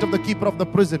the sight of the keeper of the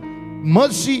prison.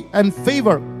 Mercy and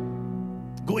favor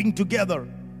going together.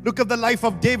 Look at the life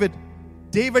of David.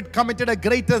 David committed a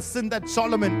greater sin than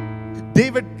Solomon.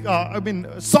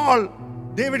 Saul.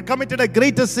 David committed a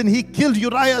greater sin. He killed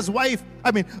Uriah's wife.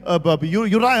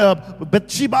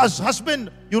 Bathsheba's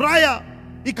husband, Uriah.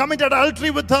 He committed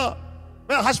adultery with her.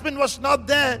 Her husband was not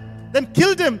there. Then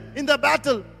killed him in the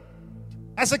battle.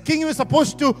 As a king, he was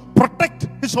supposed to protect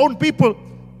his own people,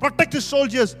 protect his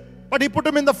soldiers. But he put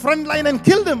him in the front line and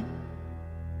killed him.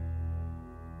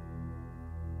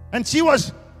 And she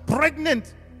was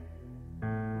pregnant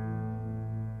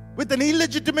with an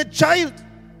illegitimate child.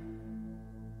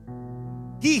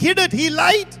 He hid it. He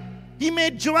lied. He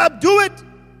made Joab do it.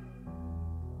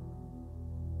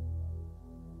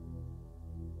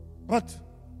 But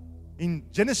in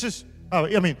Genesis,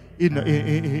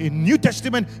 in New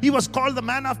Testament, he was called the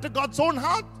man after God's own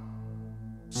heart.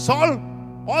 Saul,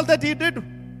 all that he did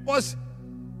was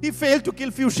he failed to kill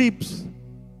few sheep.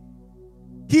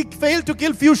 He failed to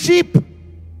kill few sheep.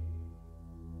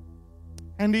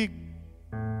 And he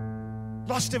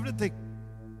lost everything.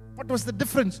 What was the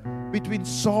difference between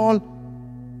Saul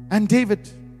and David?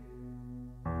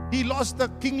 He lost the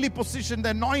kingly position, the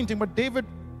anointing, but David,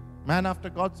 man after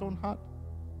God's own heart.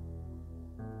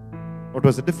 What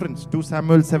was the difference? 2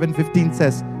 Samuel 7:15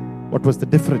 says, what was the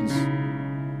difference?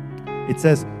 It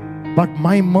says, but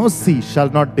my mercy shall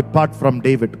not depart from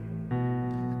David,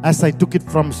 as I took it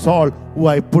from Saul, who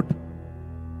I put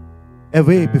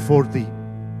away before thee.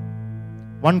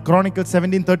 1 Chronicles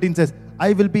 17:13 says,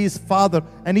 I will be his father,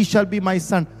 and he shall be my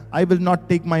son. I will not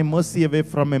take my mercy away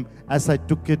from him, as I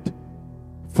took it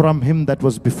from him that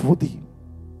was before thee.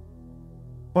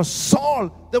 For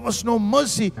Saul, there was no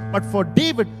mercy, but for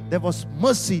David, there was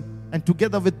mercy. And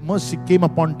together with mercy came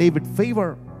upon David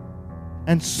favor.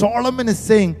 And Solomon is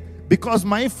saying, because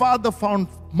my father found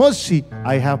mercy,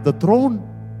 I have the throne.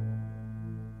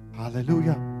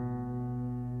 Hallelujah.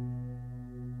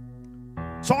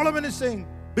 Solomon is saying,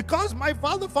 because my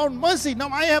father found mercy, now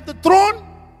I have the throne.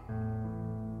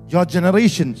 Your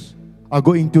generations are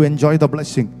going to enjoy the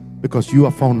blessing, because you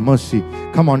have found mercy.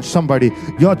 Come on, somebody.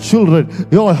 Your children,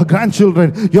 your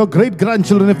grandchildren, your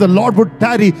great-grandchildren, if the Lord would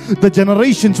tarry, the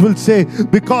generations will say,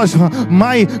 because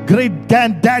my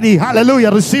great-granddaddy,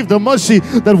 hallelujah, received the mercy,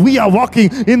 that we are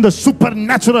walking in the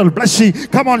supernatural blessing.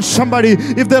 Come on, somebody.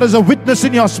 If there is a witness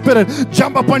in your spirit,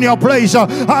 jump upon your place.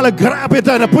 I'll grab it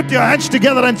and put your hands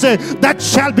together and say, that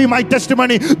shall be my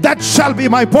testimony. That shall be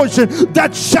my portion.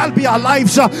 That shall be our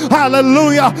lives.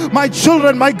 Hallelujah. My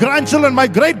children, my grandchildren, my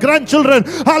great-grandchildren,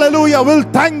 hallelujah, will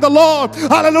thank the Lord,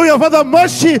 hallelujah, for the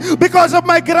mercy because of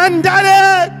my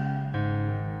granddaddy.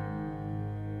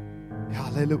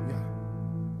 Hallelujah.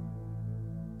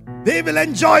 They will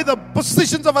enjoy the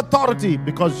positions of authority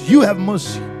because you have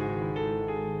mercy.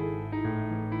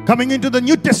 Coming into the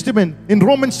New Testament, in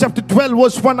Romans chapter 12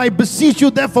 verse 1, I beseech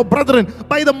you therefore, brethren,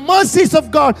 by the mercies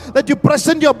of God, that you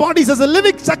present your bodies as a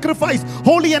living sacrifice,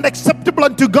 holy and acceptable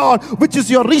unto God, which is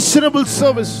your reasonable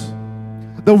service.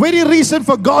 The very reason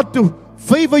for God to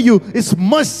favor you is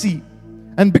mercy.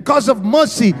 And because of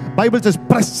mercy, Bible says,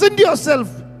 present yourself.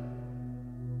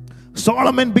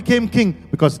 Solomon became king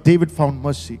because David found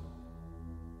mercy.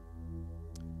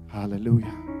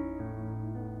 Hallelujah.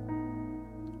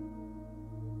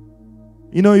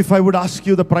 You know, if I would ask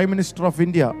you the Prime Minister of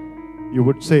India, you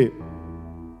would say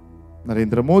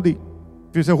Narendra Modi.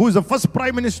 If you say, who is the first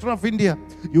Prime Minister of India?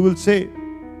 You will say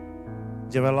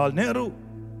Jawaharlal Nehru.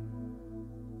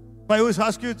 If I always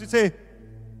ask you to say,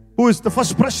 who is the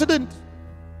first president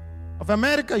of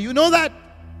America? You know that.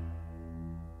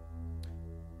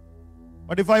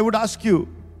 But if I would ask you,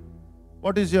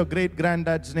 what is your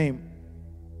great-granddad's name?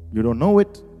 You don't know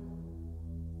it.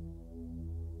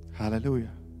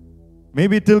 Hallelujah.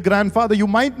 Maybe till grandfather you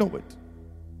might know it.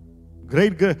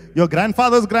 Your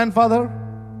grandfather's grandfather.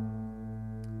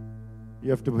 You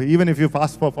have to, even if you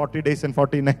fast for 40 days and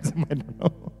 40 nights, you might not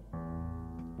know.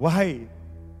 Why?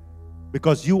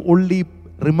 Because you only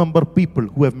remember people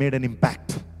who have made an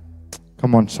impact.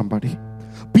 Come on, somebody.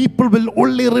 People will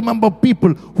only remember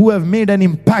people who have made an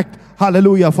impact.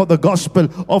 Hallelujah. For the gospel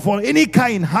or for any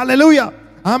kind. Hallelujah.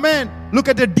 Amen. Look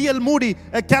at a D.L. Moody,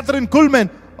 a Catherine Kuhlman,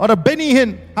 or a Benny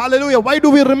Hinn. Hallelujah. Why do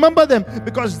we remember them?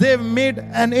 Because they've made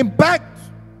an impact.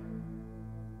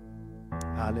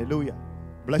 Hallelujah.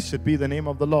 Blessed be the name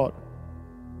of the Lord.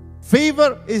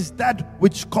 Favor is that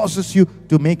which causes you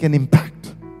to make an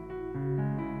impact.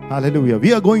 Hallelujah.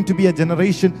 We are going to be a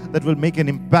generation that will make an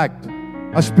impact.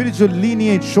 Our spiritual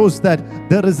lineage shows that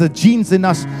there is a genes in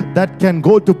us that can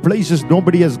go to places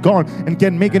nobody has gone and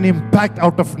can make an impact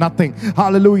out of nothing.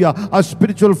 Hallelujah. Our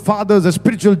spiritual fathers, our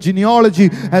spiritual genealogy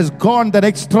has gone that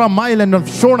extra mile and have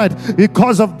shown it.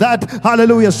 Because of that,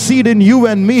 hallelujah, seed in you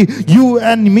and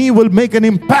me will make an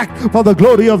impact for the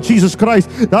glory of Jesus Christ.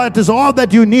 That is all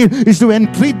that you need, is to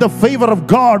entreat the favor of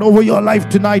God over your life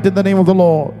tonight in the name of the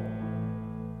Lord.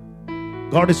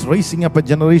 God is raising up a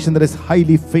generation that is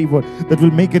highly favored, that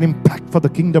will make an impact for the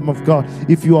kingdom of God.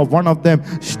 If you are one of them,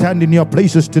 stand in your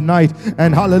places tonight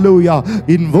and hallelujah,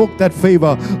 invoke that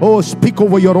favor. Oh, speak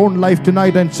over your own life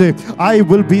tonight and say, I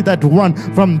will be that one.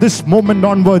 From this moment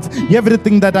onwards,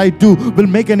 everything that I do will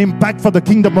make an impact for the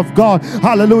kingdom of God.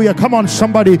 Hallelujah. Come on,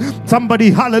 somebody,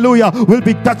 hallelujah, will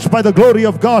be touched by the glory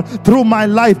of God through my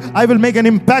life. I will make an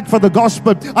impact for the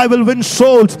gospel. I will win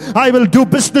souls. I will do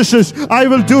businesses. I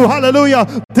will do, hallelujah,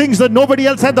 things that nobody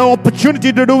else had the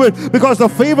opportunity to do it, because the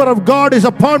favor of God is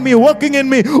upon me, working in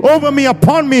me, over me,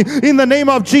 upon me, in the name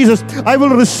of Jesus. I will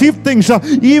receive things,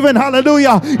 even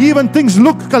hallelujah, even things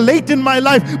look late in my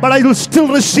life, but I will still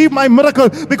receive my miracle,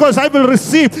 because I will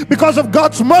receive, because of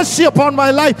God's mercy upon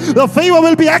my life, the favor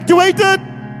will be activated.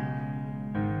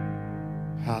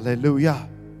 Hallelujah.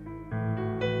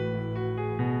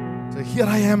 So here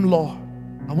I am, Lord.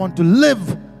 I want to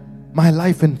live my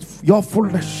life in your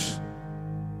fullness.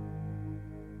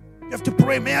 You have to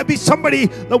pray, may I be somebody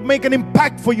that will make an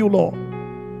impact for you, Lord.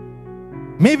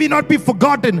 Maybe not be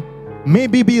forgotten,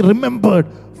 maybe be remembered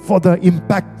for the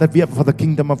impact that we have for the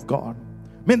kingdom of God.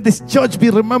 May this church be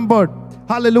remembered,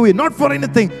 hallelujah, not for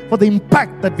anything, for the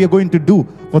impact that we are going to do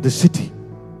for the city,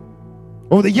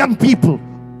 over the young people,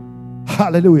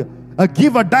 hallelujah.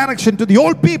 Give a direction to the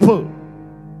old people.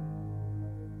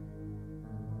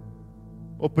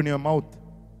 Open your mouth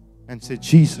and say,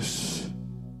 Jesus,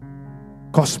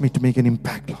 cause me to make an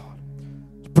impact,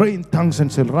 Lord. Pray in tongues and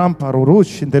say,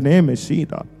 Ramparosh in the name of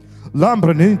Sida.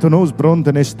 Lambranitonos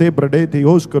brondeneste bradete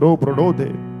oscaro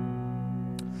brodode.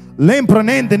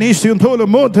 Lempranende nisiuntolo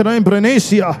motera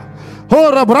imprenesia.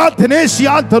 Hora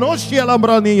bratenesia antanosia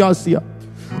lambraniasia.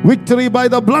 Victory by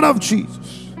the blood of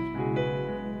Jesus.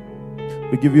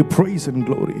 We give you praise and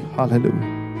glory.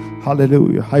 Hallelujah.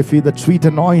 Hallelujah. I feel that sweet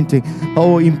anointing,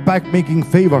 oh, impact making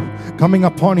favor coming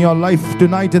upon your life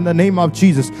tonight in the name of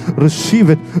Jesus.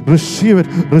 Receive it, receive it,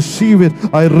 receive it.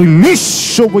 I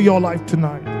release over your life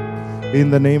tonight in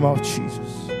the name of Jesus.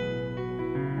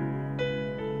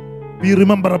 We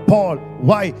remember Paul.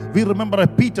 Why? We remember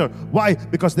Peter. Why?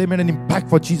 Because they made an impact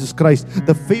for Jesus Christ.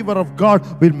 The favor of God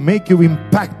will make you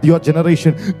impact your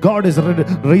generation. God is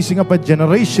raising up a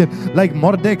generation like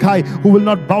Mordecai, who will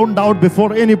not bow down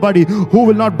before anybody, who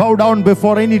will not bow down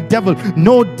before any devil,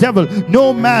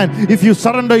 no man. If you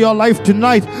surrender your life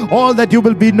tonight, all that you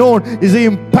will be known is the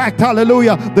impact.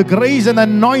 Hallelujah. The grace and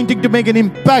anointing to make an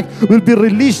impact will be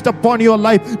released upon your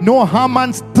life. No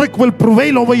Haman's trick will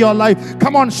prevail over your life.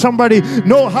 Come on, somebody.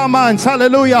 No Haman's.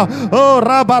 Hallelujah. Oh,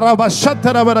 Rabba Rabba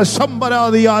Shatarabara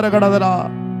Sambara the Aragadadara.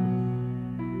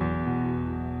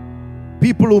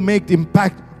 People who make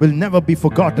impact will never be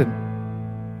forgotten.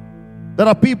 There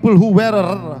are people who wear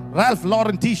a Ralph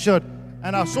Lauren t-shirt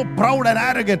and are so proud and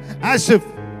arrogant, as if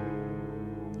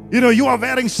you are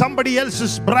wearing somebody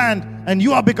else's brand and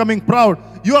you are becoming proud.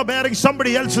 You are bearing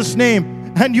somebody else's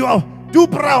name and you are too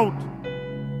proud.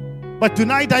 But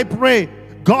tonight I pray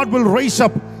God will raise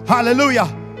up,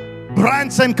 hallelujah,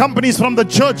 brands and companies from the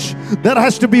church. There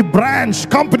has to be brands,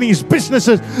 companies,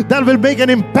 businesses that will make an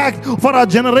impact for our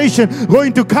generation,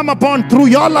 going to come upon through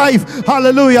your life.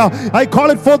 Hallelujah. I call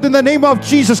it forth in the name of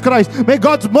Jesus Christ. May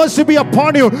God's mercy be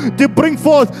upon you to bring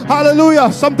forth, hallelujah,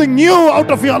 something new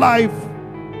out of your life.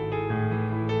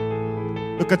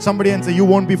 Look at somebody and say, you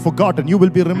won't be forgotten. You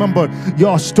will be remembered.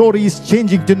 Your story is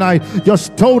changing tonight. Your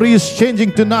story is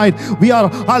changing tonight. We are,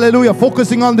 hallelujah,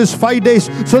 focusing on this 5 days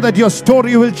so that your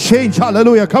story will change.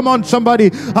 Hallelujah. Come on,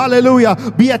 somebody. Hallelujah.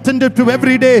 Be attentive to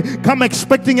every day. Come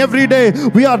expecting every day.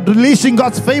 We are releasing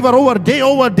God's favor over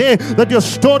day that your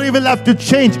story will have to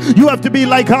change. You have to be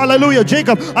like, hallelujah,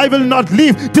 Jacob, I will not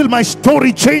leave till my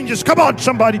story changes. Come on,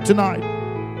 somebody, tonight.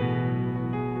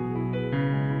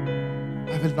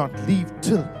 I will not leave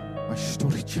till my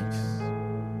story changes.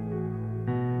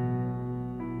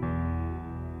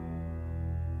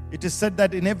 It is said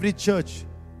that in every church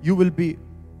you will be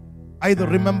either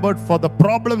remembered for the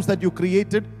problems that you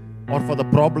created or for the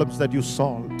problems that you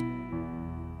solved.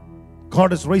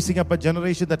 God is raising up a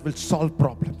generation that will solve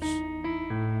problems.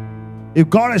 If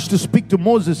God has to speak to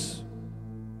Moses,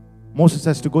 Moses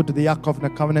has to go to the Ark of the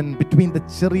Covenant. Between the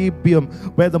cherubim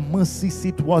where the mercy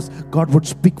seat was, God would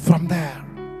speak from there.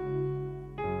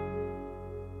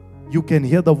 You can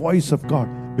hear the voice of God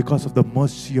because of the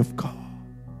mercy of God.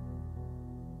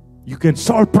 You can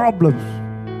solve problems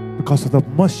because of the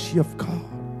mercy of God.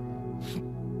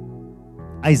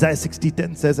 Isaiah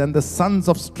 60:10 says, and the sons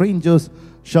of strangers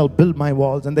shall build my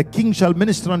walls, and the king shall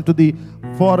minister unto thee.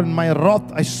 For in my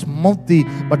wrath I smote thee,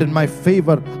 but in my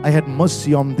favor I had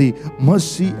mercy on thee.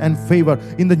 Mercy and favor.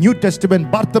 In the New Testament,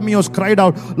 Bartimaeus cried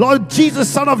out, Lord Jesus,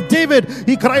 son of David,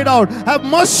 he cried out, have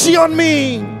mercy on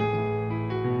me.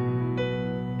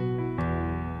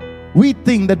 We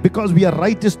think that because we are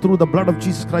righteous through the blood of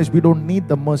Jesus Christ, we don't need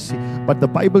the mercy. But the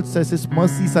Bible says His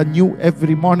mercies are new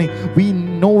every morning. We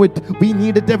know it. We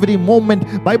need it every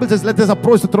moment. Bible says, let us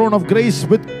approach the throne of grace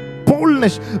with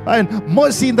boldness and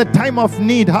mercy in the time of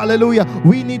need. Hallelujah.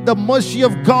 We need the mercy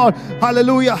of God.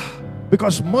 Hallelujah.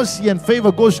 Because mercy and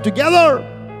favor goes together.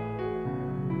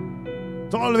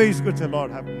 It's always good to say,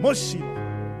 Lord, have mercy.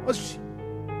 Mercy.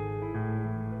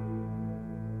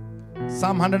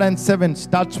 Psalm 107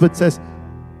 starts with, says,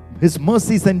 His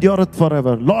mercies endureth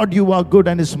forever. Lord, you are good,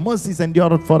 and His mercies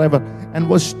endureth forever. And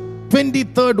verse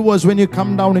 23rd verse, when you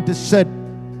come down, it is said,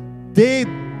 they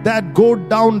that go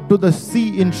down to the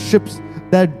sea in ships,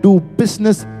 that do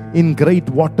business in great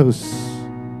waters.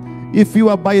 If you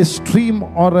are by a stream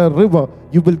or a river,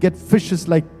 you will get fishes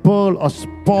like pearl or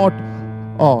spot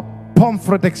or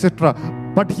pomfret, etc.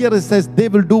 But here it says they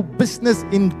will do business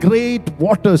in great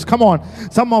waters. Come on.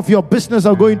 Some of your business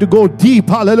are going to go deep.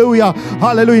 Hallelujah.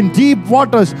 Hallelujah. In deep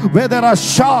waters where there are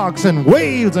sharks and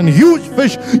whales and huge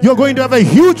fish, you're going to have a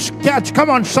huge catch. Come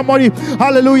on, somebody.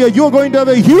 Hallelujah. You're going to have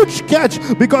a huge catch,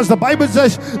 because the Bible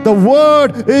says the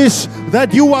word is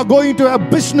that you are going to have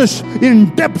business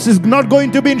in depths. Is not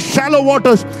going to be in shallow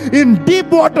waters. In deep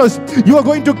waters, you are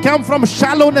going to come from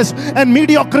shallowness and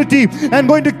mediocrity and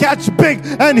going to catch big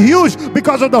and huge.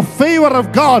 Because of the favor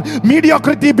of God,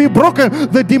 mediocrity be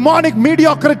broken. The demonic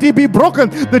mediocrity be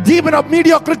broken. The demon of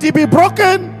mediocrity be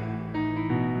broken.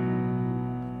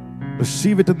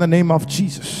 Receive it in the name of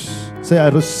Jesus. Say, I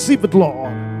receive it,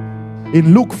 Lord.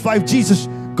 In Luke 5, Jesus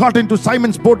got into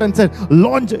Simon's boat and said,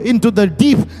 launch into the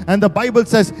deep. And the Bible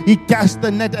says he cast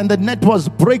the net, and the net was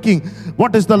breaking.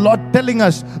 What is the Lord telling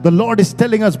us? The Lord is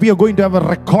telling us we are going to have a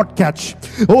record catch.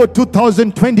 Oh,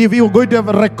 2020, we are going to have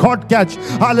a record catch.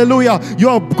 Hallelujah. You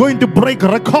are going to break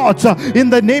records in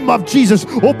the name of Jesus.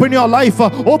 Open your life,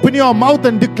 open your mouth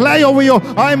and declare over you,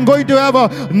 I am going to have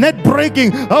a net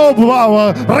breaking,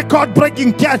 record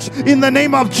breaking catch in the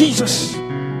name of Jesus.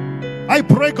 I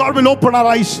pray God will open our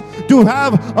eyes to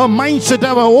have a mindset,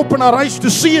 open our eyes to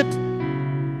see it.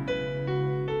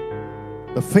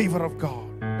 The favor of God.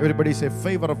 Everybody say,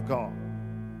 favor of God.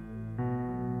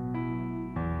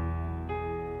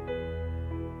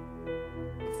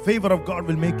 The favor of God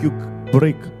will make you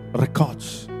break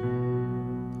records.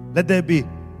 Let there be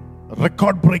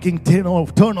record-breaking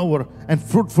turnover and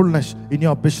fruitfulness in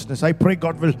your business. I pray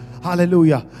God will,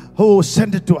 hallelujah,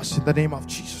 send it to us in the name of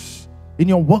Jesus. In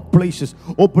your workplaces,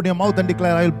 open your mouth and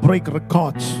declare, I will break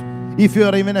records. If you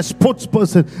are even a sports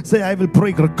person, say, I will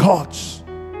break records.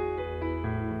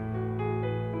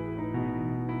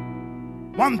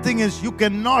 One thing is, you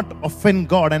cannot offend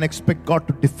God and expect God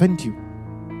to defend you.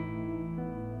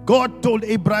 God told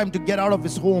Abraham to get out of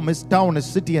his home, his town, his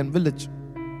city and village.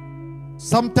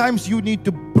 Sometimes you need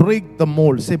to break the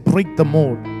mold. Say, break the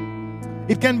mold.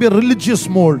 It can be a religious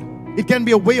mold. It can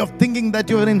be a way of thinking that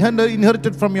you are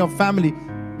inherited from your family.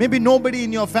 Maybe nobody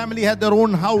in your family had their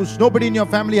own house. Nobody in your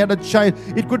family had a child.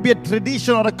 It could be a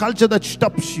tradition or a culture that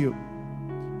stops you.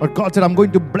 But God said, I'm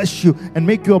going to bless you and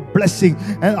make you a blessing.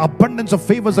 And abundance of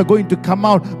favors are going to come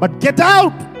out. But get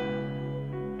out!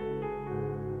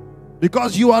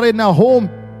 Because you are in a home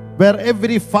where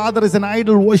every father is an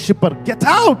idol worshiper. Get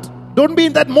out! Don't be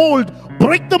in that mold.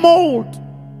 Break the mold.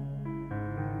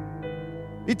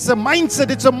 It's a mindset,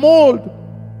 it's a mold.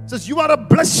 It says you are a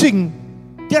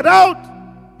blessing. Get out.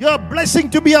 You're a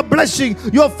blessing to be a blessing.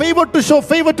 You're favored to show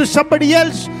favor to somebody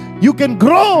else. You can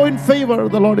grow in favor,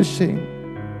 the Lord is saying.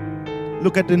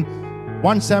 Look at in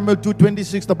 1 Samuel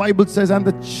 2:26, the Bible says, and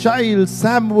the child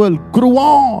Samuel grew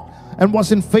on and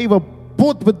was in favor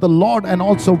both with the Lord and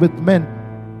also with men.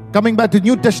 Coming back to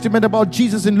New Testament about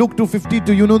Jesus in Luke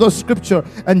 2:52, you know the scripture.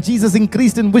 And Jesus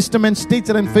increased in wisdom and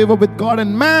stature and favor with God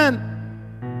and man.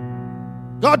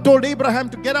 God told Abraham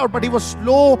to get out, but he was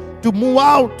slow to move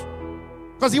out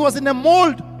because he was in a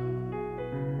mold.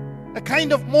 A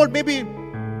kind of mold, maybe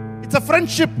it's a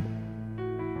friendship.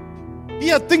 He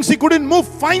had things he couldn't move.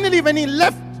 Finally, when he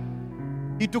left,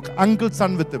 he took uncle's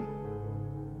son with him.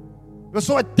 He was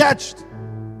so attached.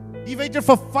 He waited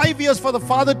for 5 years for the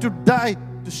father to die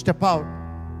to step out.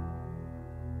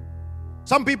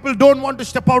 Some people don't want to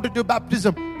step out into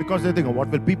baptism because they think, oh, what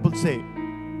will people say?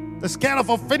 They're scared of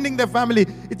offending their family.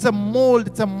 It's a mold,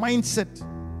 it's a mindset.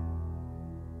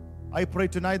 I pray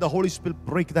tonight the Holy Spirit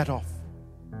break that off.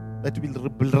 That you will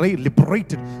be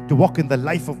liberated to walk in the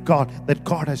life of God that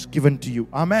God has given to you.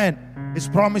 Amen. It's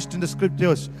promised in the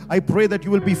scriptures. I pray that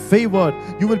you will be favored,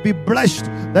 you will be blessed,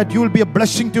 that you will be a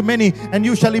blessing to many, and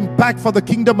you shall impact for the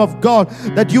kingdom of God,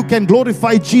 that you can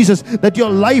glorify Jesus, that your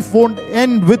life won't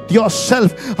end with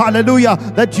yourself. Hallelujah.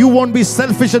 That you won't be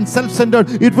selfish and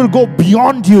self-centered. It will go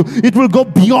beyond you. It will go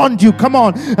beyond you. Come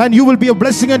on. And you will be a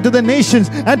blessing unto the nations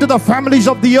and to the families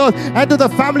of the earth and to the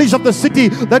families of the city,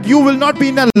 that you will not be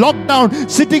in a lockdown,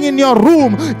 sitting in your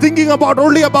room, thinking about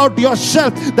only about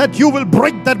yourself, that you will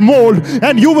break that mold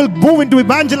and you will move into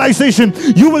evangelization.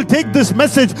 You will take this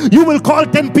message, you will call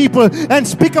 10 people and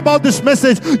speak about this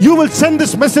message. You will send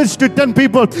this message to 10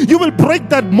 people. You will break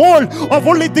that mold of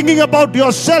only thinking about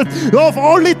yourself, of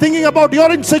only thinking about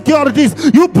your insecurities.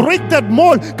 You break that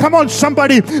mold. Come on,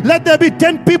 somebody. Let there be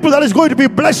 10 people that is going to be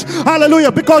blessed.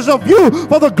 Hallelujah. Because of you,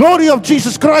 for the glory of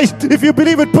Jesus Christ. If you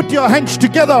believe it, put your hands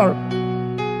together.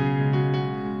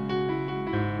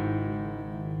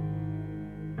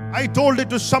 I told it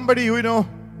to somebody,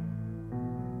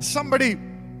 somebody,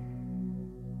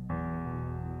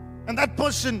 and that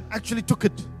person actually took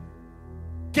it,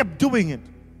 kept doing it,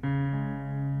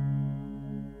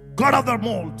 got out of their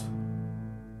mold,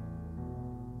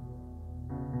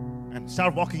 and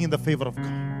start walking in the favor of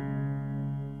God.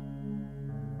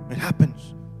 It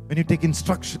happens. When you take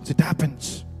instructions, it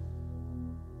happens.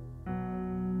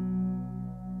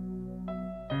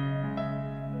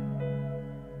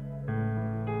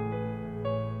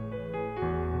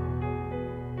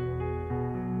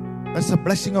 That's the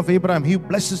blessing of Abraham. He who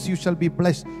blesses you shall be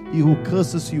blessed. He who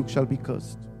curses you shall be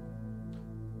cursed.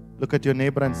 Look at your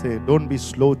neighbor and say, don't be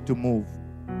slow to move.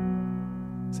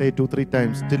 Say it 2-3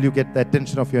 times till you get the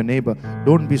attention of your neighbor.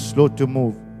 Don't be slow to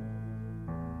move.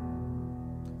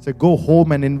 Say, go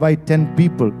home and invite 10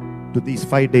 people to these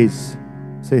 5 days.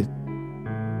 Say,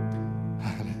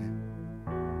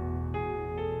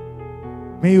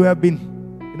 may you have been,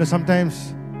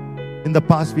 sometimes in the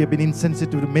past we have been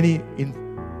insensitive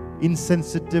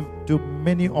to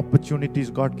many opportunities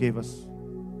God gave us.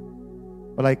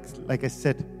 But like I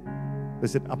said,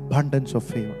 there's an abundance of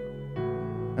favor.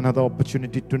 Another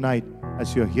opportunity tonight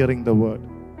as you're hearing the word.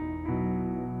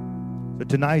 So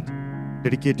tonight,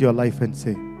 dedicate your life and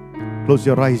say, close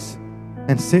your eyes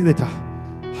and say that,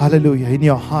 hallelujah, in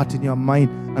your heart, in your mind,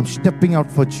 I'm stepping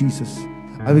out for Jesus.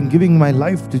 I've been giving my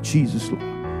life to Jesus, Lord.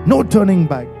 No turning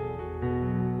back.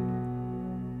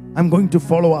 I'm going to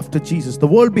follow after Jesus. The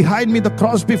world behind me, the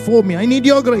cross before me. I need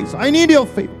your grace. I need your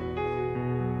favor.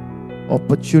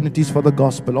 Opportunities for the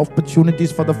gospel.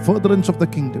 Opportunities for the furtherance of the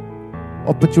kingdom.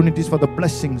 Opportunities for the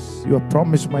blessings you have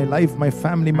promised my life, my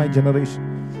family, my generation.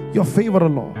 Your favor,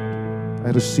 Lord.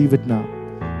 I receive it now.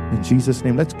 In Jesus'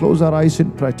 name, let's close our eyes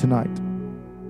in prayer tonight.